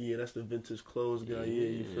too. Yeah, that's the vintage clothes guy. Yeah,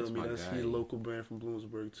 you feel me? That's a local brand from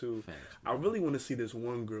Bloomsburg too. Facts, I really want to see this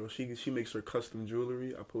one girl. She makes her custom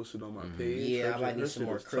jewelry. I posted on my page. Yeah, I might need some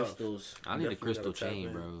more crystals. I need a crystal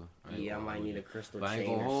chain, bro. Yeah, I might need a crystal chain. But I ain't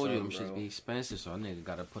gonna hold you. Them shits be expensive, so I nigga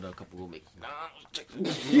gotta put a couple of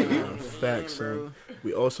Facts, son.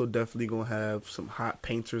 We also definitely gonna have some hot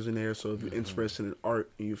painters in there. So if you're interested in art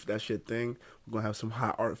and if that's your thing, we're gonna have some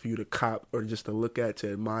hot art for you to cop or just to look at,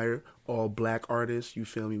 to admire. All black artists, you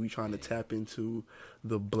feel me? We trying to tap into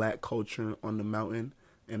the black culture on the mountain,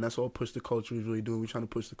 and that's all Push the Culture is really doing. We trying to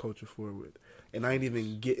push the culture forward. And I ain't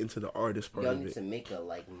even get into the artist part y'all of need it. to make a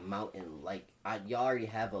mountain, y'all already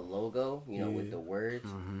have a logo, with the words,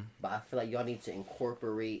 but I feel like y'all need to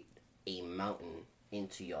incorporate a mountain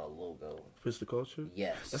into y'all logo. Push the Culture?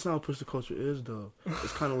 Yes. That's not what Push the Culture is, though.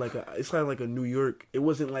 It's kind of like a New York. It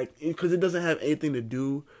wasn't like, because it doesn't have anything to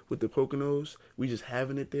do with the Poconos. We just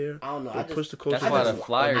having it there. I don't know. Push the Culture. That's why the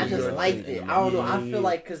flyers. I just liked it. I don't know. I feel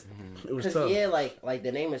like because tough. like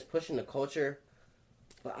the name is Pushing the Culture,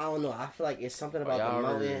 but I don't know. I feel like it's something about the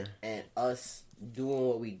mountain and us doing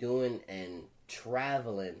what we doing and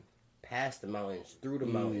traveling past the mountains, through the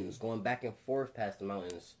mountains, going back and forth past the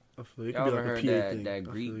mountains. I feel it Y'all could be ever like a heard PA thing.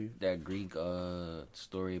 that Greek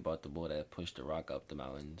story about the boy that pushed the rock up the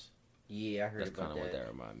mountains? Yeah, I heard That's about kind of what that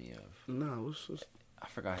remind me of. No, I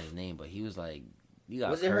forgot his name, but he was like,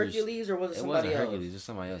 was it cursed. Hercules or was it somebody else? It wasn't Hercules, it's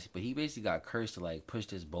somebody else. But he basically got cursed to like push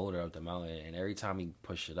this boulder up the mountain, and every time he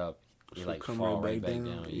pushed it up, he like fall right back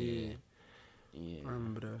down. Yeah. I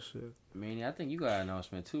remember that shit. Man, I think you got an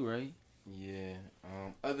announcement too, right? Yeah.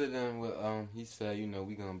 Other than what he said,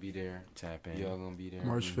 we gonna be there. Tap in. Y'all gonna be there.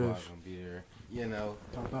 March 5th. Gonna be there.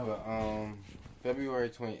 But February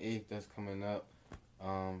 28th, that's coming up.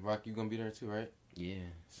 Rock, you gonna be there too, right? Yeah.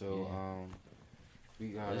 So we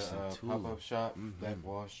got a pop-up shop, Black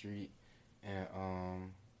Wall Street, and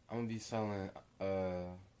I'm gonna be selling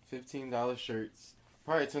 $15 shirts,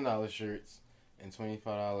 probably $10 shirts, and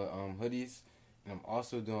 $25 hoodies, and I'm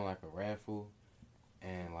also doing like a raffle.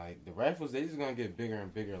 And like the raffles, they just gonna get bigger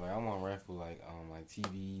and bigger. Like I'm on raffle like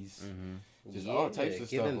TVs, just all types of stuff.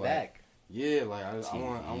 Giving back. Yeah, like I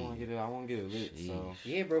want to get it. I want to get it lit. So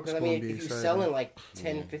yeah, bro. Because I mean, if you're selling like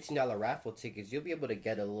 $10, $15 raffle tickets, you'll be able to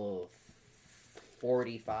get a little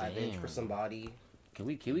 45-inch for somebody. Can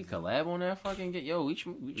we collab on that? Fucking we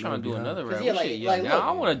trying to do another raffle. Yeah, shit. Look,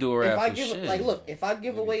 I want to do a raffle. If I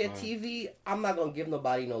give away a TV, I'm not gonna give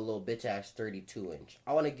nobody no little bitch ass 32-inch.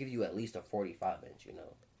 I want to give you at least a 45-inch.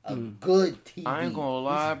 A good TV. I ain't gonna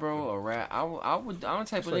lie, bro. I'm the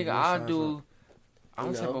type of nigga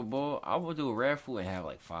I would do a raffle and have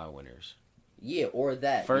like 5 winners. Yeah, or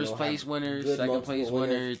that. First place winner, second place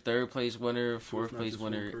winner, third place winner, fourth place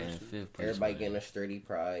winner, and fifth place Everybody getting a sturdy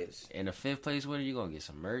prize. And the fifth place winner, you're gonna get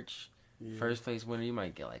some merch. Yeah. First place winner, you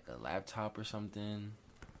might get like a laptop or something.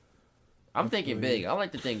 I'm thinking big. I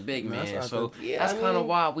like to think big, man. So that's kind of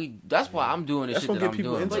why that's why I'm doing this shit that I'm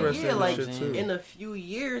doing. But yeah, like in a few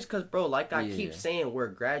years, because bro, like I keep saying, we're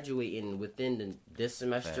graduating within this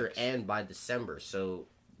semester and by December. So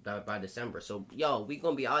yo, we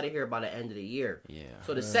gonna be out of here by the end of the year. Yeah.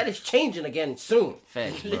 So the set is changing again soon.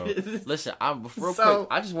 Facts, bro. Listen, quick,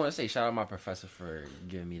 I just want to say shout out my professor for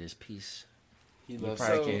giving me this piece. You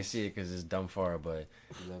probably can't see it because it's dumb far, but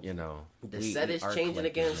the set is changing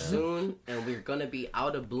again soon, and we're gonna be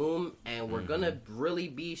out of Bloom, and we're gonna really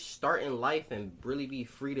be starting life and really be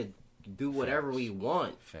free to do whatever we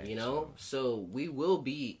want. So we will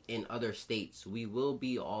be in other states. We will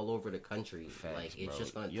be all over the country. It's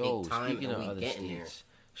just gonna take time, and we getting there.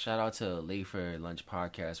 Shout out to Late for Lunch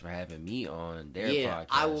podcast for having me on their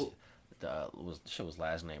podcast. shit was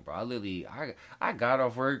last night, bro. I got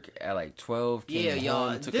off work at like 12. Came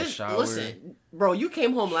home, took a shower. Listen, bro, you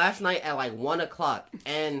came home last night at like 1:00,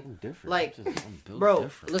 and like, bro,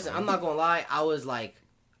 different, listen, I'm not gonna lie. I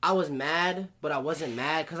was mad, but I wasn't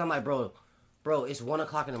mad because I'm like, bro, it's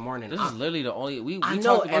 1:00 in the morning. This is literally the only we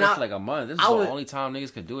talked about it for like a month. This is the only time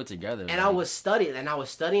niggas could do it together. And I was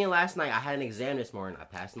studying last night. I had an exam this morning. I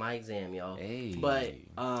passed my exam, yo. Hey. But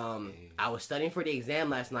I was studying for the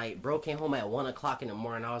exam last night. Bro came home at 1:00 in the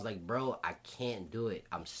morning. I was like, bro, I can't do it.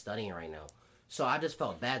 I'm studying right now. So I just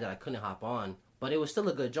felt bad that I couldn't hop on. But it was still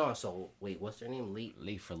a good job. So wait, what's their name?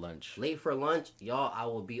 Late for lunch. Late for lunch, y'all. I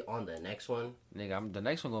will be on the next one. Nigga, the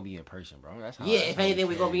next one gonna be in person, bro. That's how. Yeah, if anything,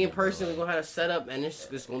 we're gonna be in person. We're gonna have a setup, and it's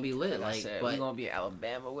gonna be lit. Like, we're gonna be in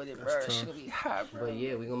Alabama with it, bro. It's gonna be hot, bro. But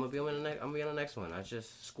yeah, we're gonna be on the next. I'm gonna be on the next one. I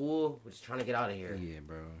just school. We're just trying to get out of here. Yeah,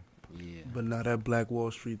 bro. Yeah. But now that Black Wall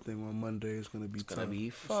Street thing on Monday is gonna be gonna be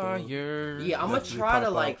fire. So, yeah, I'm gonna try to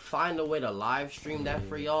like find a way to live stream that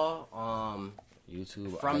for y'all.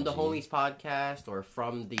 YouTube from IG. the Homies podcast or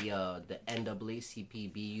from the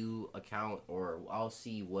NAACPBU account, or I'll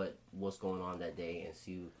see what's going on that day and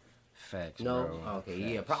see. Facts. No, bro. okay,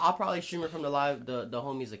 Facts. yeah. I'll probably stream it from the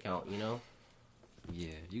Homies account. You know. Yeah,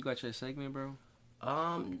 you got your segment, bro.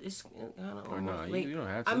 It's kind of or no, you don't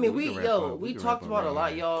have to. I mean, we talked about a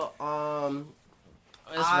lot, y'all.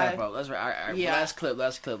 Let's wrap up. Let's wrap. Yeah, last clip.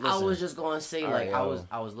 Listen. I was just gonna say, like, right,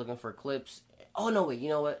 I was looking for clips. Oh no! Wait, you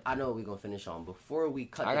know what? I know what we're gonna finish on before we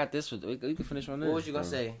cut. I got this. We can finish on this. What was you gonna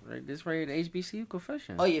say? Right, this right, the HBCU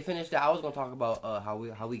confession. Oh yeah, finish that. I was gonna talk about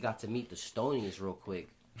how we got to meet the Stonies real quick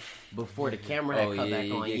before the camera had come back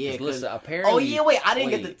on. Yeah, listen. Apparently. Oh yeah, wait. I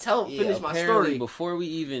didn't get to finish my story before we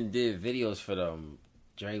even did videos for them.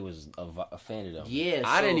 Dre was a fan of them. Yeah,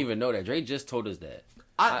 I didn't even know that. Dre just told us that.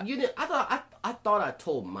 I thought I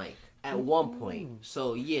told Mike at one point.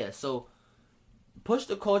 So yeah, Push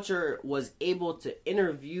the Culture was able to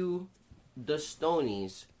interview the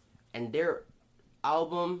Stonies, and their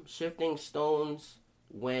album Shifting Stones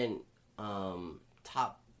went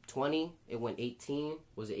top 20. It went 18.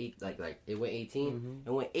 Was it 8? Like it went 18. Mm-hmm.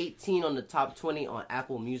 It went 18 on the top 20 on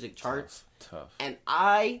Apple Music charts. Tough. And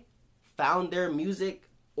I found their music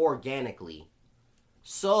organically.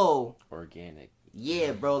 So organic.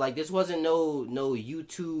 Yeah, bro. Like this wasn't no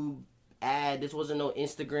YouTube ad. This wasn't no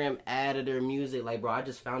Instagram ad of their music. Like, bro, I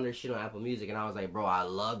just found their shit on Apple Music, and I was like, bro, I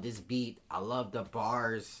love this beat. I love the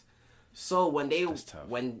bars. So when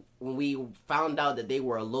we found out that they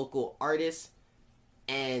were a local artist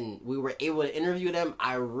and we were able to interview them,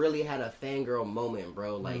 I really had a fangirl moment,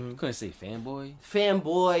 bro. Like, couldn't say fanboy.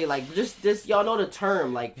 Fanboy, like just y'all know the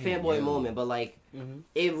term, like fanboy moment, but like.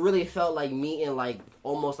 It really felt like meeting like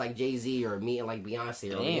almost like Jay-Z or meeting like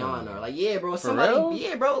Beyonce or Rihanna or like bro,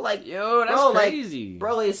 somebody bro, like yo, that's crazy. Like,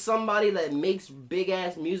 bro, it's somebody that makes big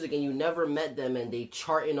ass music and you never met them and they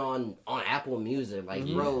charting on Apple Music. Like,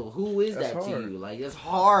 bro, who is that to you? Like, it's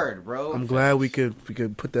hard, bro. I'm glad we could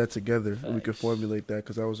put that together and we could formulate that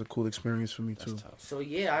because that was a cool experience for me too. So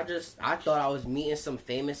yeah, I thought I was meeting some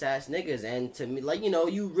famous ass niggas, and to me, like, you know,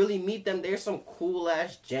 you really meet them. There's some cool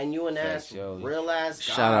ass, genuine ass, real ass.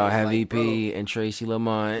 Shout out Heavy like, P and Tracy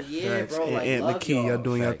Lamont. Yeah, bro. Like, and McKee, y'all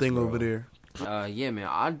doing your thing over there. Yeah, man.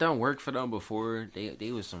 I done work for them before.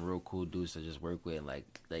 They was some real cool dudes to just work with, and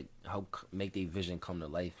like help make their vision come to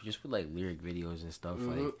life. Just with like lyric videos and stuff.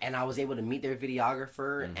 Like, and I was able to meet their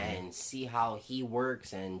videographer and see how he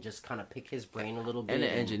works and just kind of pick his brain a little bit. And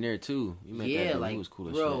the engineer too. You met that dude. He was cool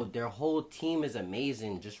as bro, shit. Their whole team is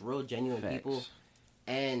amazing. Just real genuine people,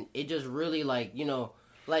 and it just really like, you know.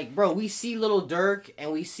 Like, bro, we see Lil Durk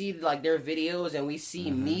and we see, like, their videos and we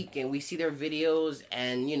see Meek and we see their videos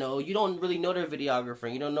and, you know, you don't really know their videographer.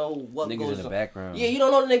 You don't know what niggas goes on. in the background. Yeah, you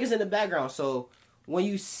don't know the niggas in the background. So, when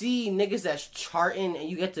you see niggas that's charting and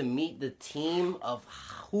you get to meet the team of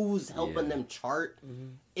who's helping them chart,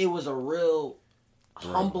 it was a real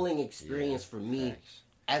humbling experience for me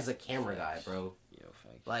as a camera guy, bro.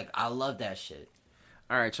 Like, I love that shit.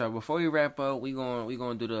 All right, y'all. Before we wrap up, we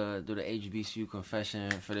gonna do the HBCU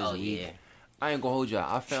confession for this week. Yeah. I ain't gonna hold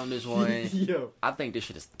y'all. I found this one. Yo, I think this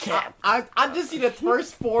shit is cap. I just see the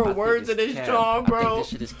first four words of this song, bro. I think this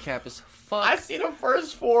shit is cap as fuck. I see the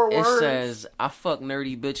first four words. It says, "I fuck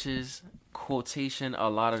nerdy bitches." Quotation: a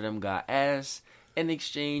lot of them got ass. In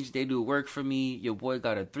exchange, they do work for me. Your boy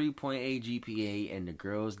got a 3.8 GPA, and the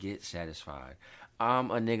girls get satisfied.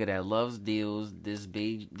 I'm a nigga that loves deals. This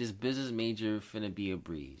business major finna be a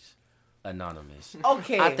breeze. Anonymous.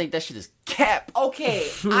 Okay. I think that shit is cap. Okay.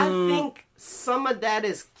 I think some of that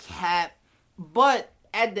is cap, but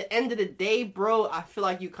at the end of the day, bro, I feel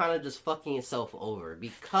like you kind of just fucking yourself over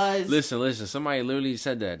because... Listen. Somebody literally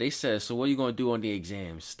said that. They said, so what are you going to do on the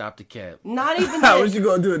exams? Stop the cap. Not even that. What you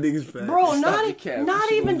going to do at niggas' fast? Bro,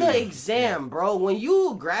 not even the exam, bro. When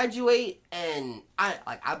you graduate and...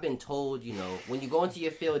 I've been told, you know, when you go into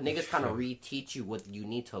your field, niggas kind of reteach you what you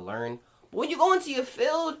need to learn. But when you go into your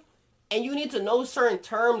field and you need to know certain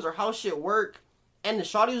terms or how shit work, and the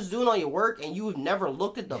shawty was doing all your work and you've never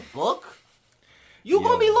looked at the book, you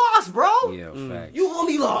gonna be lost, bro. Yeah, facts. You gonna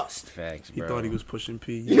be lost. Facts, bro. He thought he was pushing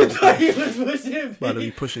P. You thought he was pushing P. About to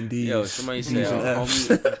be pushing D's. Yo, somebody said,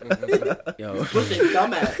 pushing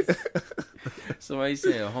dumbass. Somebody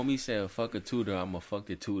said, homie said, fuck a tutor, I'ma fuck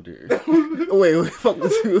the tutor. Wait, fuck the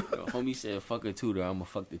tutor. Yo, homie said, fuck a tutor, I'ma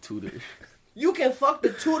fuck the tutor. You can fuck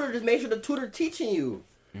the tutor, just make sure the tutor teaching you.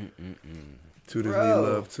 Tutors need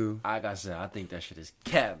love too. Like I said, I think that shit is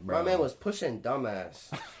cap, bro. My man was pushing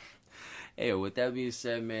dumbass. Hey, with that being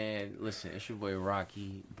said, man, listen, it's your boy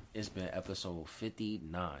Rocky. It's been episode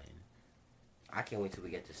 59. I can't wait till we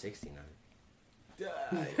get to 69.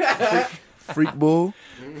 Freak bull.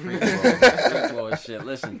 Freak bull and shit.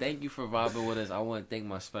 Listen, thank you for vibing with us. I want to thank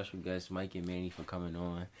my special guests, Mike and Manny, for coming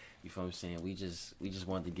on. You feel what I'm saying? We just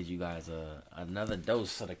wanted to give you guys another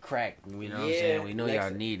dose of the crack. You know what I'm saying? We know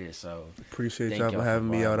y'all need it, so appreciate y'all for having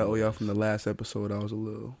me out. I owe y'all from the last episode. I was a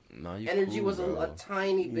little energy cool, was a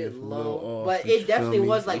tiny bit low, off, but it definitely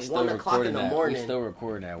was like 1 o'clock in the morning. We still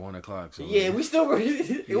recording at 1 o'clock. So yeah, we still.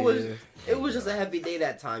 It was just a heavy day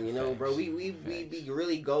that time, you know, bro. We be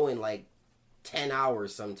really going like 10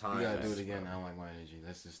 hours sometimes. We gotta do it again. I don't like my energy.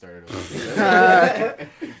 Let's just start it over.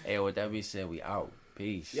 Hey, with that being said, we out.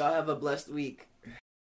 Peace. Y'all have a blessed week.